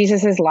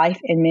Jesus's life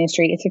and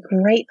ministry. It's a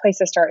great place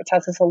to start. It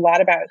tells us a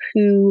lot about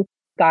who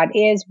God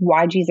is,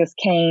 why Jesus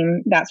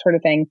came, that sort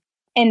of thing.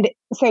 And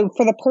so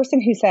for the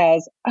person who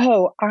says,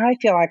 oh, I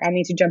feel like I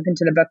need to jump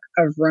into the book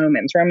of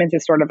Romans. Romans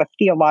is sort of a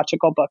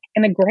theological book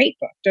and a great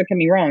book, don't get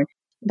me wrong.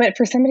 But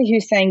for somebody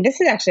who's saying,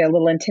 this is actually a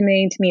little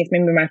intimidating to me, it's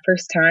maybe my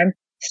first time,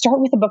 start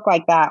with a book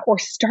like that, or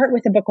start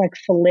with a book like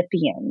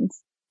Philippians,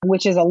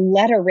 which is a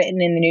letter written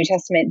in the New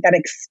Testament that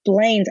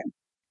explains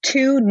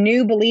to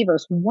new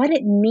believers what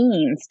it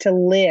means to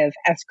live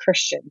as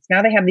Christians.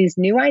 Now they have these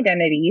new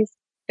identities.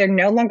 They're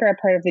no longer a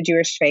part of the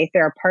Jewish faith.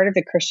 They're a part of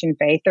the Christian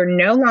faith. They're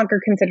no longer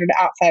considered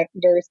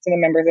outsiders to the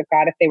members of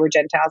God if they were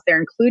Gentiles.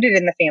 They're included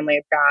in the family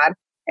of God.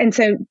 And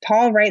so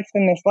Paul writes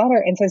them this letter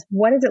and says,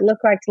 what does it look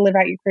like to live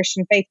out your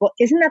Christian faith? Well,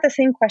 isn't that the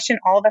same question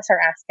all of us are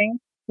asking?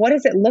 What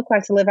does it look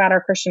like to live out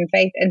our Christian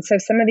faith? And so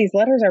some of these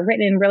letters are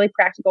written in really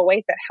practical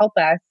ways that help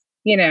us,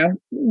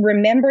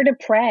 remember to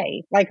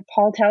pray. Like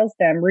Paul tells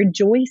them,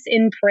 rejoice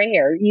in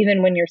prayer,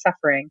 even when you're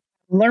suffering.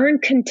 Learn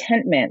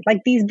contentment,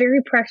 like these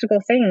very practical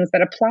things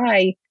that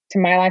apply to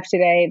my life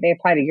today. They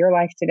apply to your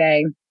life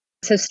today.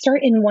 So start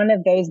in one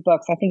of those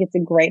books. I think it's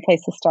a great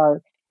place to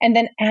start. And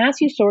then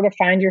as you sort of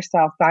find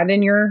yourself not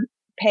in your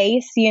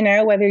pace,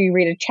 whether you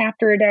read a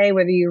chapter a day,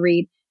 whether you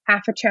read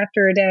half a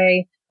chapter a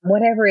day,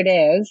 whatever it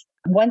is,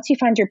 once you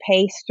find your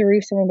pace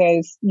through some of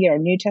those,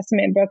 New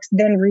Testament books,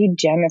 then read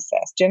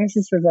Genesis.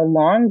 Genesis is a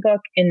long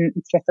book and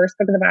it's the first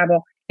book of the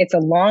Bible. It's a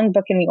long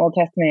book in the Old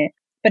Testament.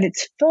 But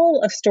it's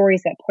full of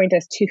stories that point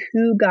us to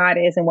who God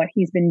is and what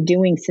he's been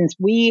doing since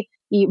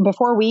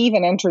before we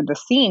even entered the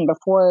scene,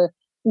 before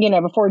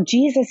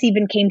Jesus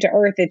even came to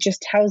earth. It just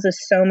tells us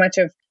so much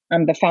of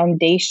the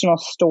foundational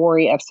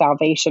story of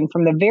salvation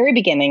from the very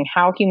beginning,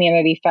 how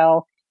humanity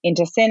fell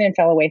into sin and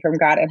fell away from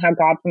God, and how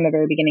God from the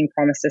very beginning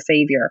promised a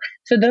savior.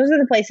 So those are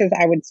the places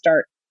I would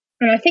start.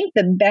 And I think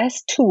the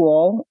best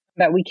tool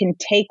that we can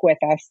take with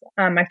us,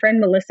 my friend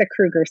Melissa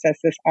Kruger says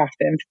this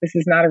often, this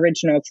is not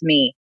original to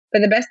me,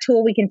 but the best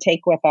tool we can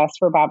take with us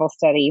for Bible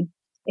study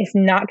is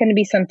not going to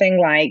be something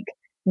like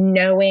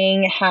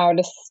knowing how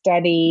to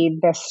study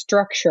the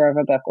structure of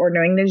a book or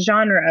knowing the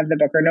genre of the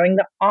book or knowing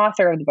the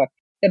author of the book.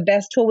 The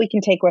best tool we can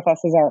take with us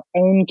is our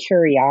own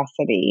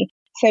curiosity.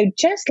 So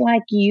just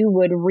like you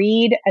would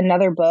read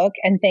another book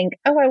and think,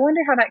 oh, I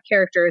wonder how that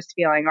character is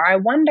feeling, or I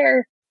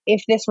wonder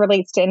if this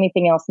relates to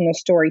anything else in the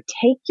story,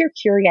 take your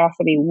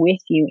curiosity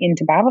with you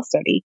into Bible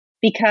study.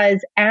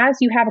 Because as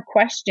you have a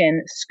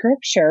question,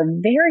 Scripture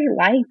very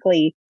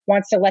likely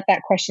wants to let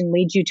that question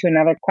lead you to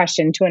another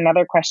question, to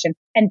another question.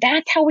 And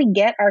that's how we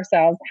find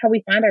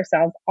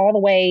ourselves all the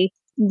way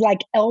like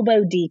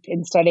elbow deep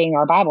in studying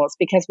our Bibles,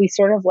 because we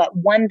sort of let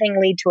one thing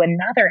lead to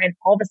another. And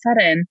all of a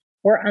sudden,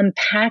 we're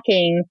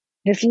unpacking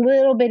this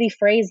little bitty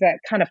phrase that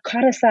kind of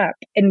caught us up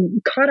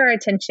and caught our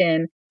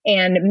attention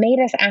and made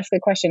us ask a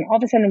question. All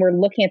of a sudden, we're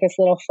looking at this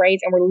little phrase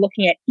and we're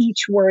looking at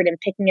each word and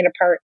picking it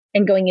apart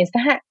and going, is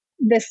that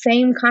the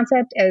same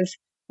concept as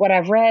what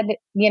I've read,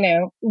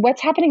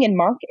 what's happening in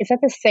Mark, is that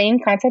the same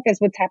concept as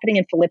what's happening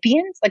in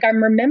Philippians? Like,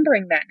 I'm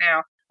remembering that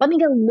now. Let me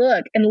go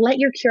look and let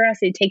your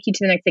curiosity take you to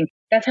the next thing.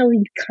 That's how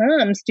we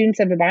become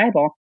students of the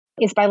Bible,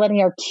 is by letting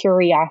our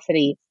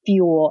curiosity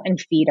fuel and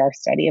feed our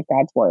study of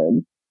God's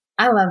word.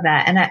 I love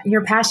that. And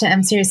your passion,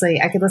 I'm seriously,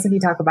 I could listen to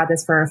you talk about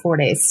this for 4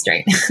 days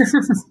straight.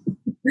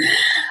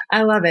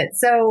 I love it.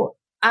 So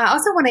I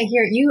also want to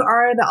hear, you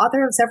are the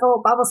author of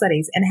several Bible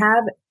studies and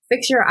have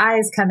Fix Your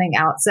Eyes coming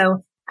out.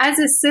 So as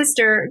a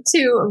sister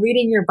to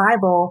reading your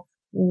Bible,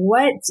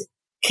 what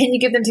can you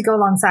give them to go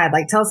alongside?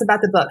 Like, tell us about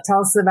the book.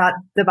 Tell us about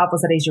the Bible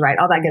studies you write,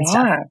 all that good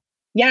stuff.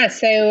 Yeah.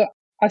 So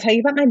I'll tell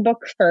you about my book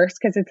first,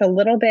 because it's a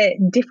little bit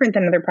different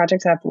than other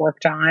projects I've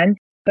worked on.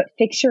 But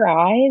Fix Your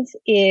Eyes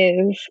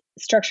is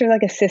structured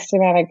like a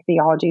systematic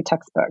theology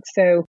textbook.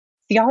 So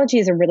theology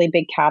is a really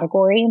big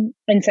category.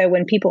 And so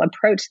when people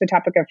approach the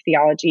topic of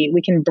theology,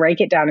 we can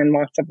break it down in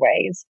lots of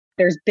ways.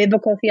 There's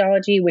biblical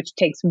theology, which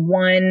takes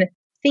one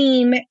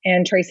theme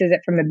and traces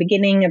it from the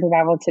beginning of the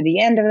Bible to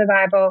the end of the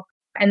Bible.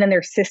 And then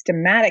there's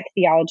systematic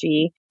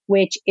theology,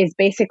 which is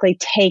basically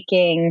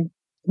taking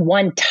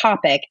one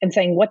topic and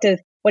saying, what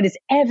is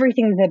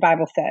everything that the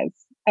Bible says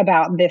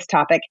about this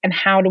topic, and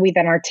how do we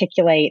then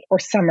articulate or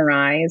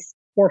summarize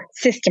or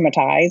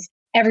systematize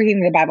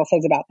everything that the Bible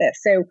says about this?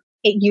 So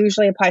it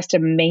usually applies to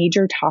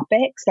major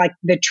topics like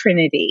the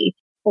Trinity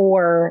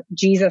or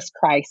Jesus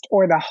Christ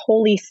or the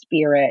Holy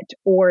Spirit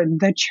or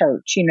the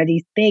church,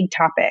 these big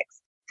topics.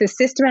 So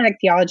systematic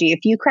theology, if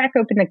you crack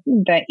open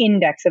the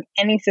index of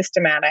any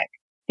systematic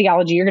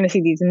theology, you're going to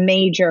see these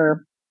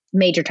major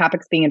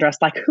topics being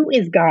addressed, like who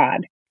is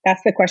God?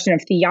 That's the question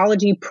of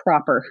theology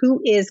proper.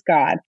 Who is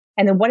God?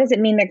 And then what does it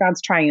mean that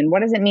God's triune?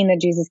 What does it mean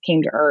that Jesus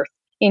came to earth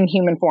in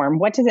human form?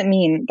 What does it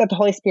mean that the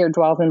Holy Spirit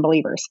dwells in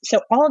believers?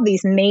 So all of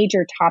these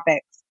major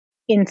topics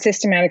in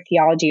systematic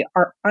theology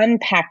are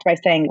unpacked by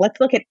saying, let's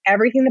look at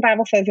everything the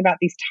Bible says about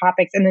these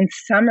topics and then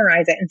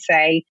summarize it and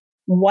say,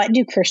 what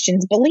do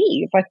Christians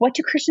believe? Like, what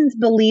do Christians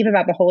believe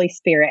about the Holy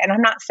Spirit? And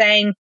I'm not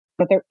saying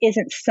that there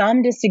isn't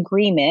some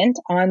disagreement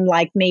on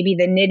like maybe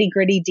the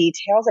nitty-gritty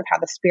details of how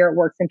the Spirit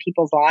works in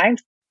people's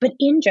lives. But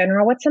in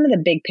general, what's some of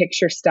the big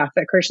picture stuff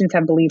that Christians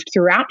have believed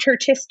throughout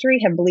church history,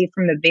 have believed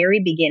from the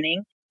very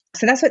beginning?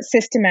 So that's what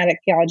systematic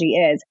theology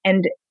is.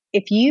 And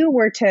if you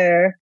were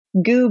to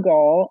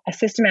Google a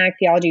systematic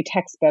theology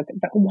textbook,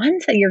 the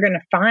ones that you're going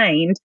to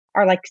find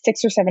are like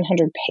 600 or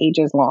 700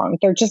 pages long.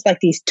 They're just like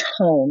these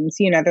tomes,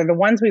 they're the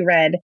ones we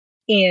read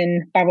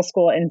in Bible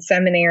school and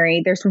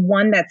seminary. There's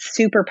one that's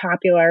super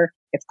popular.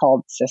 It's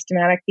called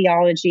Systematic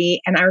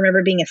Theology. And I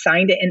remember being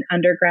assigned it in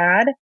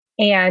undergrad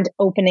and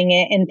opening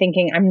it and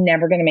thinking, I'm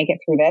never going to make it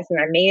through this. And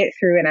I made it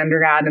through in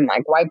undergrad and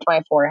like wiped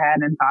my forehead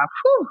and thought,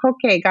 whew,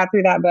 okay, got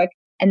through that book.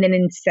 And then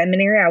in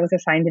seminary, I was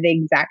assigned to the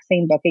exact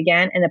same book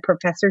again. And the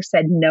professor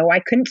said, no, I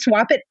couldn't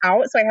swap it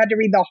out. So I had to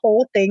read the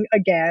whole thing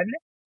again.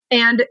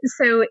 And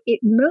so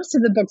most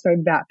of the books are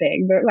that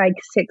big. They're like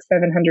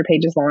 600-700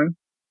 pages long.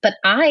 But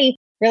I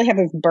really have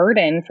this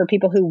burden for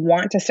people who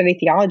want to study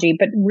theology,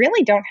 but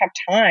really don't have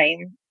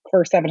time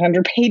for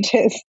 700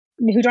 pages,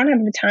 who don't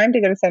have the time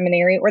to go to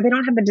seminary, or they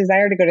don't have the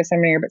desire to go to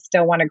seminary, but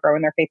still want to grow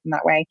in their faith in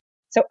that way.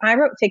 So I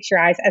wrote Fix Your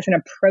Eyes as an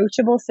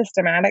approachable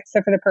systematic.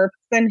 So for the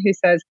person who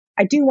says,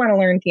 I do want to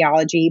learn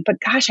theology, but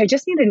gosh, I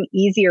just need an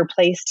easier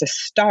place to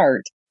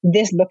start,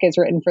 this book is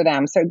written for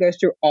them. So it goes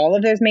through all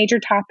of those major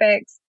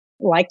topics,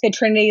 like the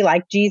Trinity,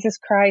 like Jesus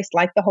Christ,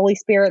 like the Holy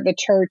Spirit, the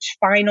church,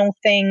 final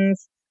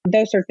things,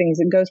 those sort of things.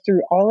 It goes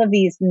through all of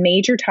these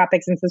major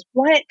topics and says,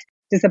 what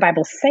does the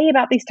Bible say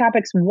about these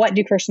topics? What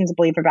do Christians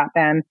believe about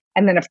them?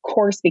 And then, of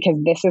course, because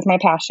this is my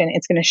passion,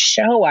 it's going to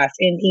show us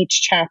in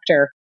each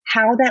chapter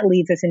how that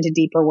leads us into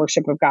deeper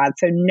worship of God.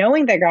 So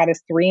knowing that God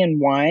is 3 in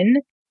 1,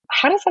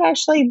 how does that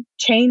actually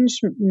change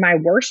my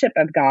worship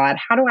of God?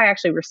 How do I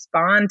actually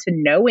respond to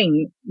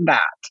knowing that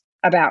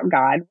about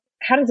God?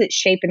 How does it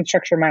shape and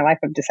structure my life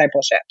of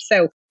discipleship?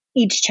 So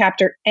each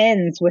chapter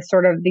ends with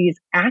sort of these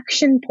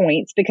action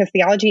points, because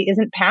theology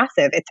isn't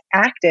passive, it's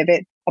active.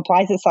 It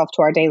applies itself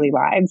to our daily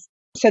lives.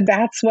 So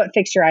that's what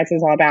Fix Your Eyes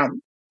is all about.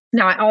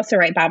 Now, I also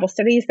write Bible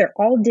studies. They're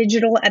all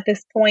digital at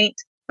this point.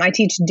 I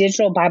teach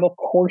digital Bible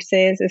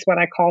courses is what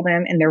I call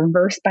them, and they're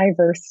verse by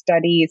verse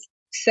studies.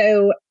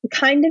 So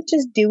kind of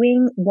just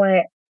doing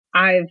what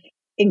I've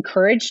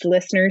encouraged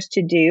listeners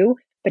to do,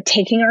 but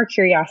taking our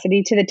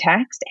curiosity to the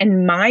text.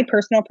 And my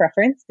personal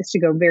preference is to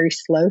go very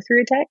slow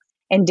through a text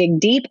and dig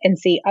deep and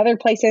see other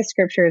places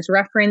Scripture is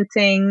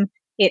referencing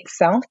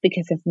itself.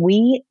 Because if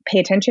we pay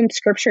attention,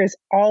 Scripture is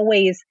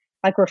always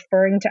like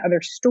referring to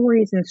other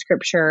stories in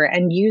Scripture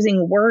and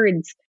using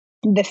words,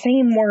 the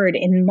same word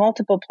in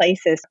multiple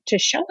places to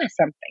show us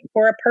something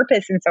for a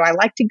purpose. And so I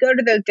like to go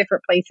to those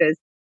different places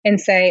and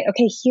say,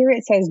 okay, here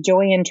it says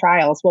joy in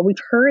trials. Well, we've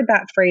heard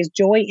that phrase,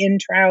 joy in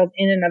trials,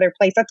 in another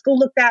place. Let's go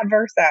look that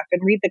verse up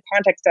and read the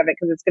context of it,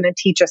 because it's going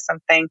to teach us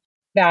something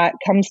that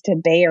comes to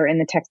bear in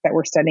the text that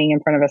we're studying in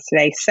front of us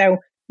today. So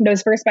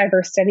those verse by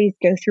verse studies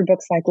go through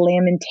books like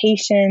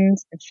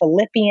Lamentations and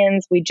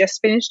Philippians. We just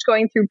finished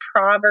going through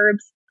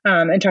Proverbs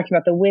and talking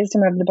about the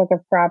wisdom of the book of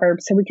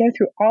Proverbs. So we go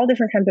through all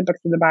different kinds of books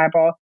of the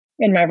Bible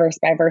in my verse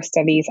by verse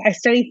studies. I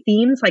study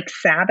themes like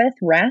Sabbath,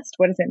 rest.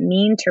 What does it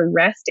mean to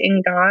rest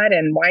in God?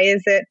 And why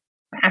is it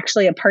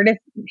actually a part of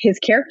his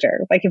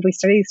character? Like if we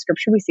study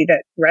scripture, we see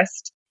that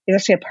rest is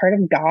actually a part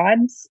of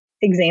God's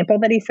example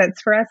that he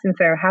sets for us. And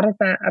so how does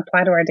that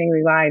apply to our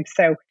daily lives?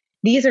 So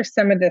these are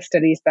some of the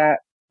studies that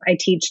I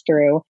teach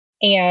through.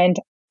 And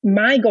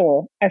my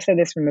goal, I've said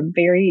this from the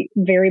very,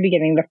 very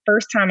beginning, the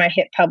first time I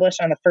hit publish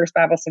on the first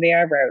Bible study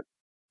I wrote,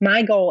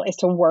 my goal is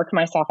to work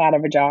myself out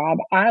of a job.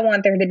 I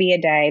want there to be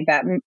a day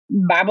that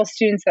Bible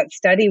students that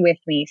study with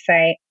me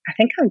say, I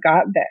think I've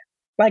got this.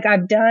 Like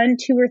I've done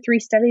 2 or 3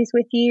 studies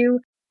with you.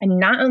 And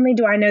not only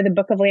do I know the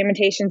book of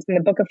Lamentations and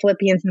the book of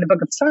Philippians and the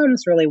book of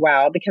Psalms really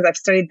well because I've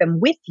studied them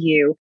with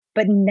you,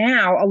 but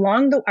now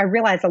I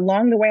realize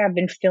along the way I've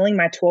been filling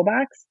my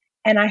toolbox.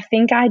 And I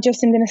think I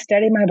just am going to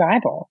study my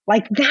Bible.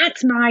 Like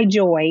that's my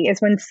joy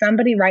is when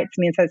somebody writes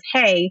me and says,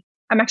 hey,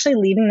 I'm actually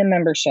leaving the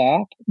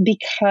membership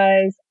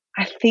because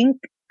I think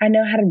I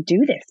know how to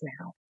do this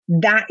now.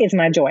 That is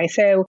my joy.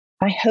 So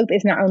my hope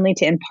is not only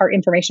to impart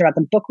information about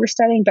the book we're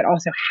studying, but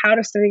also how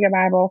to study the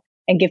Bible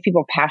and give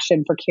people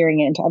passion for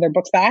carrying it into other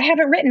books that I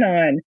haven't written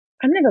on.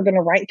 I'm never going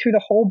to write through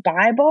the whole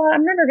Bible.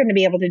 I'm never going to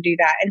be able to do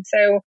that. And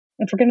so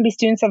if we're going to be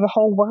students of the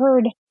whole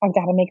word, I've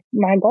got to make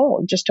my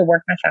goal just to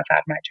work myself out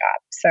of my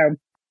job. So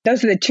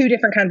those are the 2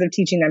 different kinds of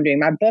teaching I'm doing.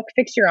 My book,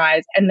 Fix Your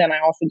Eyes, and then I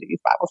also do these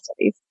Bible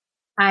studies.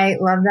 I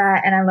love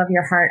that. And I love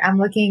your heart. I'm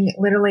looking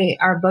literally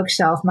our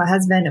bookshelf. My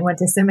husband went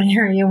to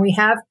seminary and we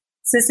have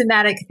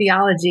systematic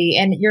theology.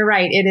 And you're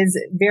right. It is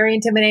very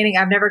intimidating.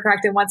 I've never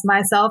cracked it once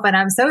myself. And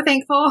I'm so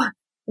thankful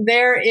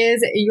there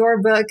is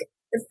your book,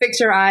 Fix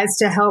Your Eyes,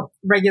 to help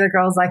regular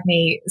girls like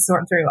me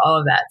sort through all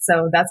of that.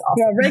 So that's awesome.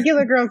 Yeah,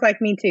 regular girls like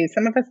me too.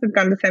 Some of us have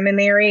gone to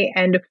seminary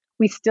and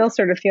we still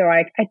sort of feel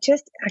like I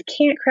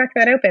can't crack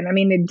that open. I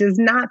mean, it does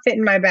not fit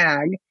in my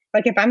bag.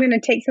 Like if I'm going to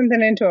take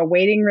something into a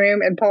waiting room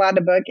and pull out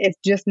a book, it's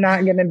just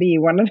not going to be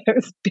one of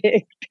those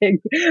big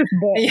books.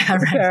 Yeah,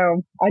 right.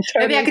 So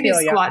maybe I could do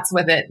squats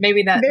with it.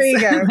 Maybe that's there you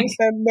go.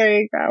 There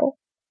you go.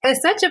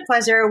 It's such a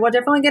pleasure. We're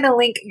definitely going to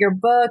link your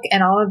book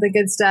and all of the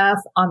good stuff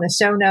on the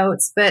show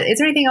notes. But is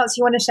there anything else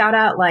you want to shout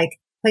out, like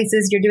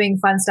places you're doing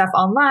fun stuff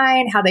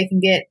online, how they can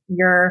get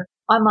your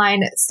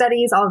online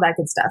studies, all of that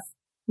good stuff?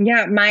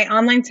 Yeah, my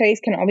online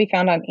studies can all be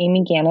found on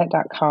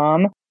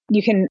amygannett.com.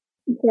 You can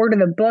order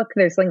the book.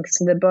 There's links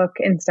to the book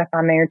and stuff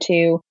on there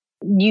too.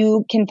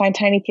 You can find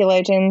Tiny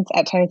Theologians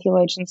at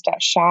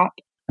tinytheologians.shop,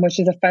 which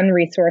is a fun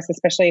resource,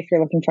 especially if you're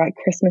looking for like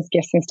Christmas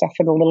gifts and stuff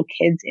for the little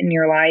kids in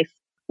your life.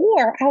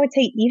 Or I would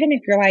say, even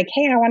if you're like,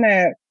 hey, I want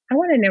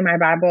to know my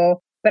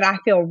Bible, but I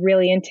feel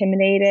really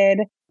intimidated.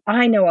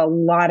 I know a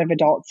lot of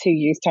adults who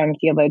use Tiny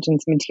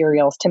Theologians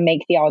materials to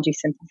make theology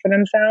simple for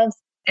themselves.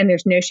 And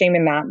there's no shame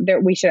in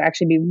that. We should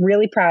actually be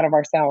really proud of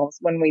ourselves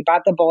when we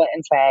bite the bullet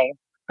and say,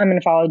 I'm going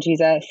to follow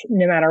Jesus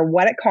no matter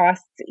what it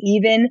costs,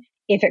 even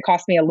if it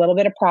costs me a little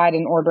bit of pride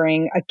in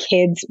ordering a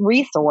kid's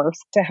resource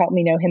to help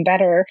me know him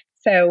better.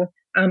 So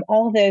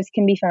all of those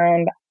can be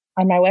found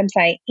on my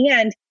website.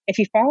 And if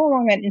you follow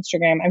along on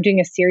Instagram, I'm doing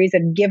a series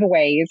of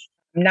giveaways,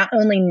 not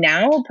only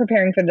now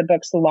preparing for the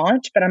book's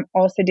launch, but I'm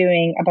also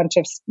doing a bunch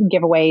of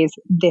giveaways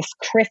this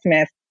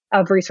Christmas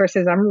of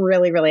resources I'm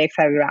really, really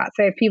excited about.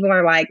 So if people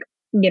are like,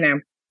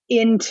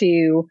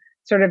 into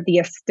sort of the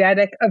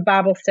aesthetic of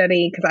Bible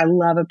study, because I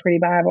love a pretty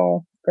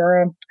Bible,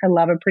 girl, I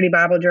love a pretty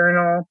Bible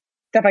journal,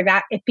 stuff like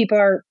that. If people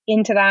are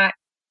into that,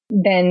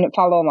 then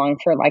follow along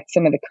for like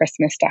some of the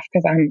Christmas stuff,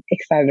 because I'm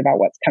excited about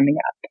what's coming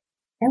up.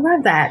 I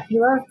love that.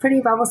 You love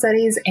pretty Bible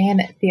studies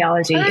and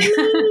theology.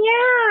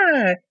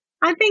 Yeah.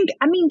 Don't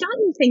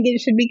you think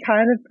it should be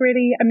kind of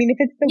pretty? I mean, if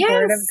it's the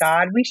word of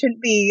God, we should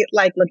be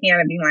like looking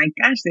at it being like,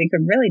 gosh, they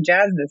could really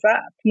jazz this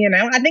up.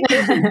 I think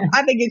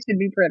it should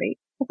be pretty.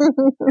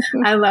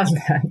 I love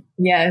that.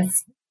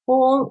 Yes.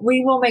 Well,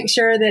 we will make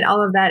sure that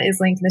all of that is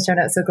linked in the show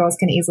notes so girls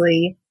can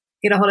easily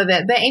get a hold of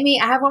it. But Amy,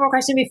 I have one more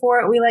question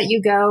before we let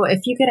you go.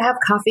 If you could have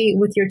coffee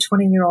with your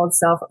 20-year-old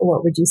self,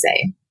 what would you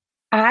say?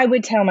 I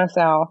would tell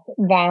myself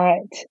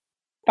that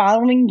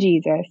following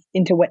Jesus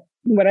into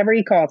whatever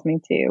he calls me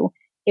to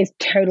is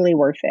totally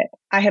worth it.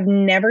 I have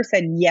never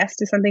said yes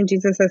to something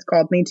Jesus has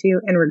called me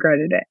to and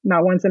regretted it.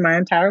 Not once in my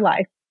entire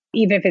life.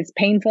 Even if it's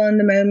painful in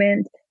the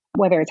moment,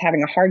 whether it's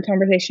having a hard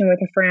conversation with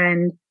a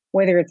friend,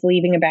 whether it's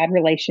leaving a bad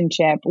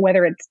relationship,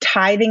 whether it's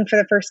tithing for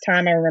the first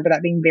time. I remember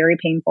that being very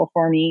painful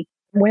for me.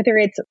 Whether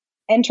it's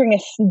entering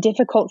a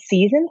difficult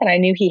season that I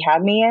knew he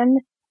had me in,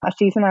 a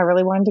season I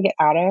really wanted to get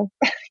out of,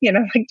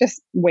 like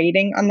just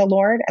waiting on the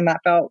Lord. And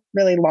that felt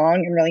really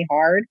long and really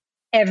hard.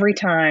 Every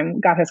time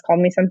God has called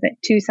me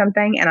to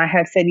something and I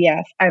have said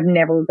yes, I've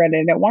never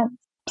regretted it once.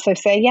 So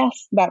say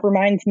yes. That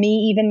reminds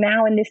me even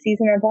now in this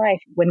season of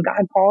life, when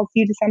God calls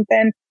you to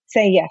something,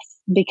 say yes,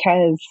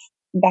 because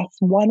that's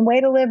one way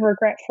to live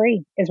regret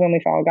free is when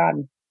we follow God.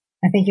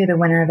 I think you're the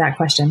winner of that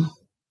question.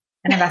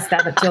 And I've asked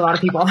that to a lot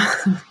of people.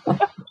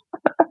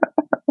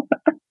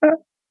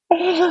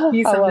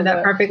 You summed it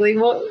up perfectly.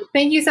 Well,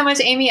 thank you so much,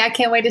 Amy. I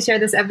can't wait to share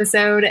this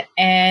episode,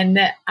 and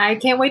I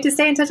can't wait to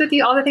stay in touch with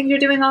you, all the things you're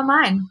doing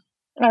online.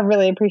 I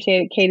really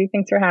appreciate it, Katie.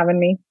 Thanks for having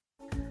me.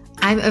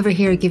 I'm over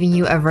here giving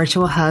you a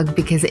virtual hug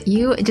because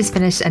you just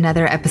finished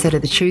another episode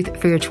of the Truth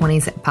for Your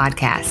 20s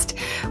podcast.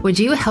 Would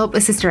you help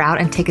a sister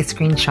out and take a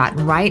screenshot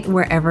right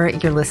wherever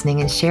you're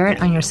listening and share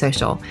it on your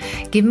social?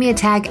 Give me a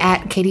tag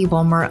at Katie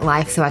Bollmer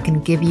Life so I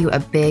can give you a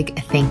big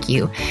thank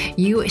you.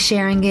 You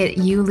sharing it,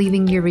 you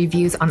leaving your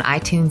reviews on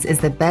iTunes is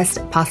the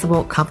best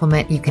possible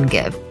compliment you can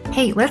give.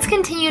 Hey, let's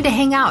continue to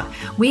hang out.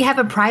 We have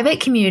a private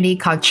community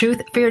called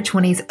Truth for Your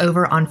 20s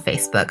over on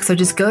Facebook. So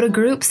just go to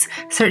groups,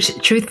 search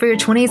Truth for Your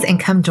 20s, and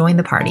come join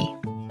the party.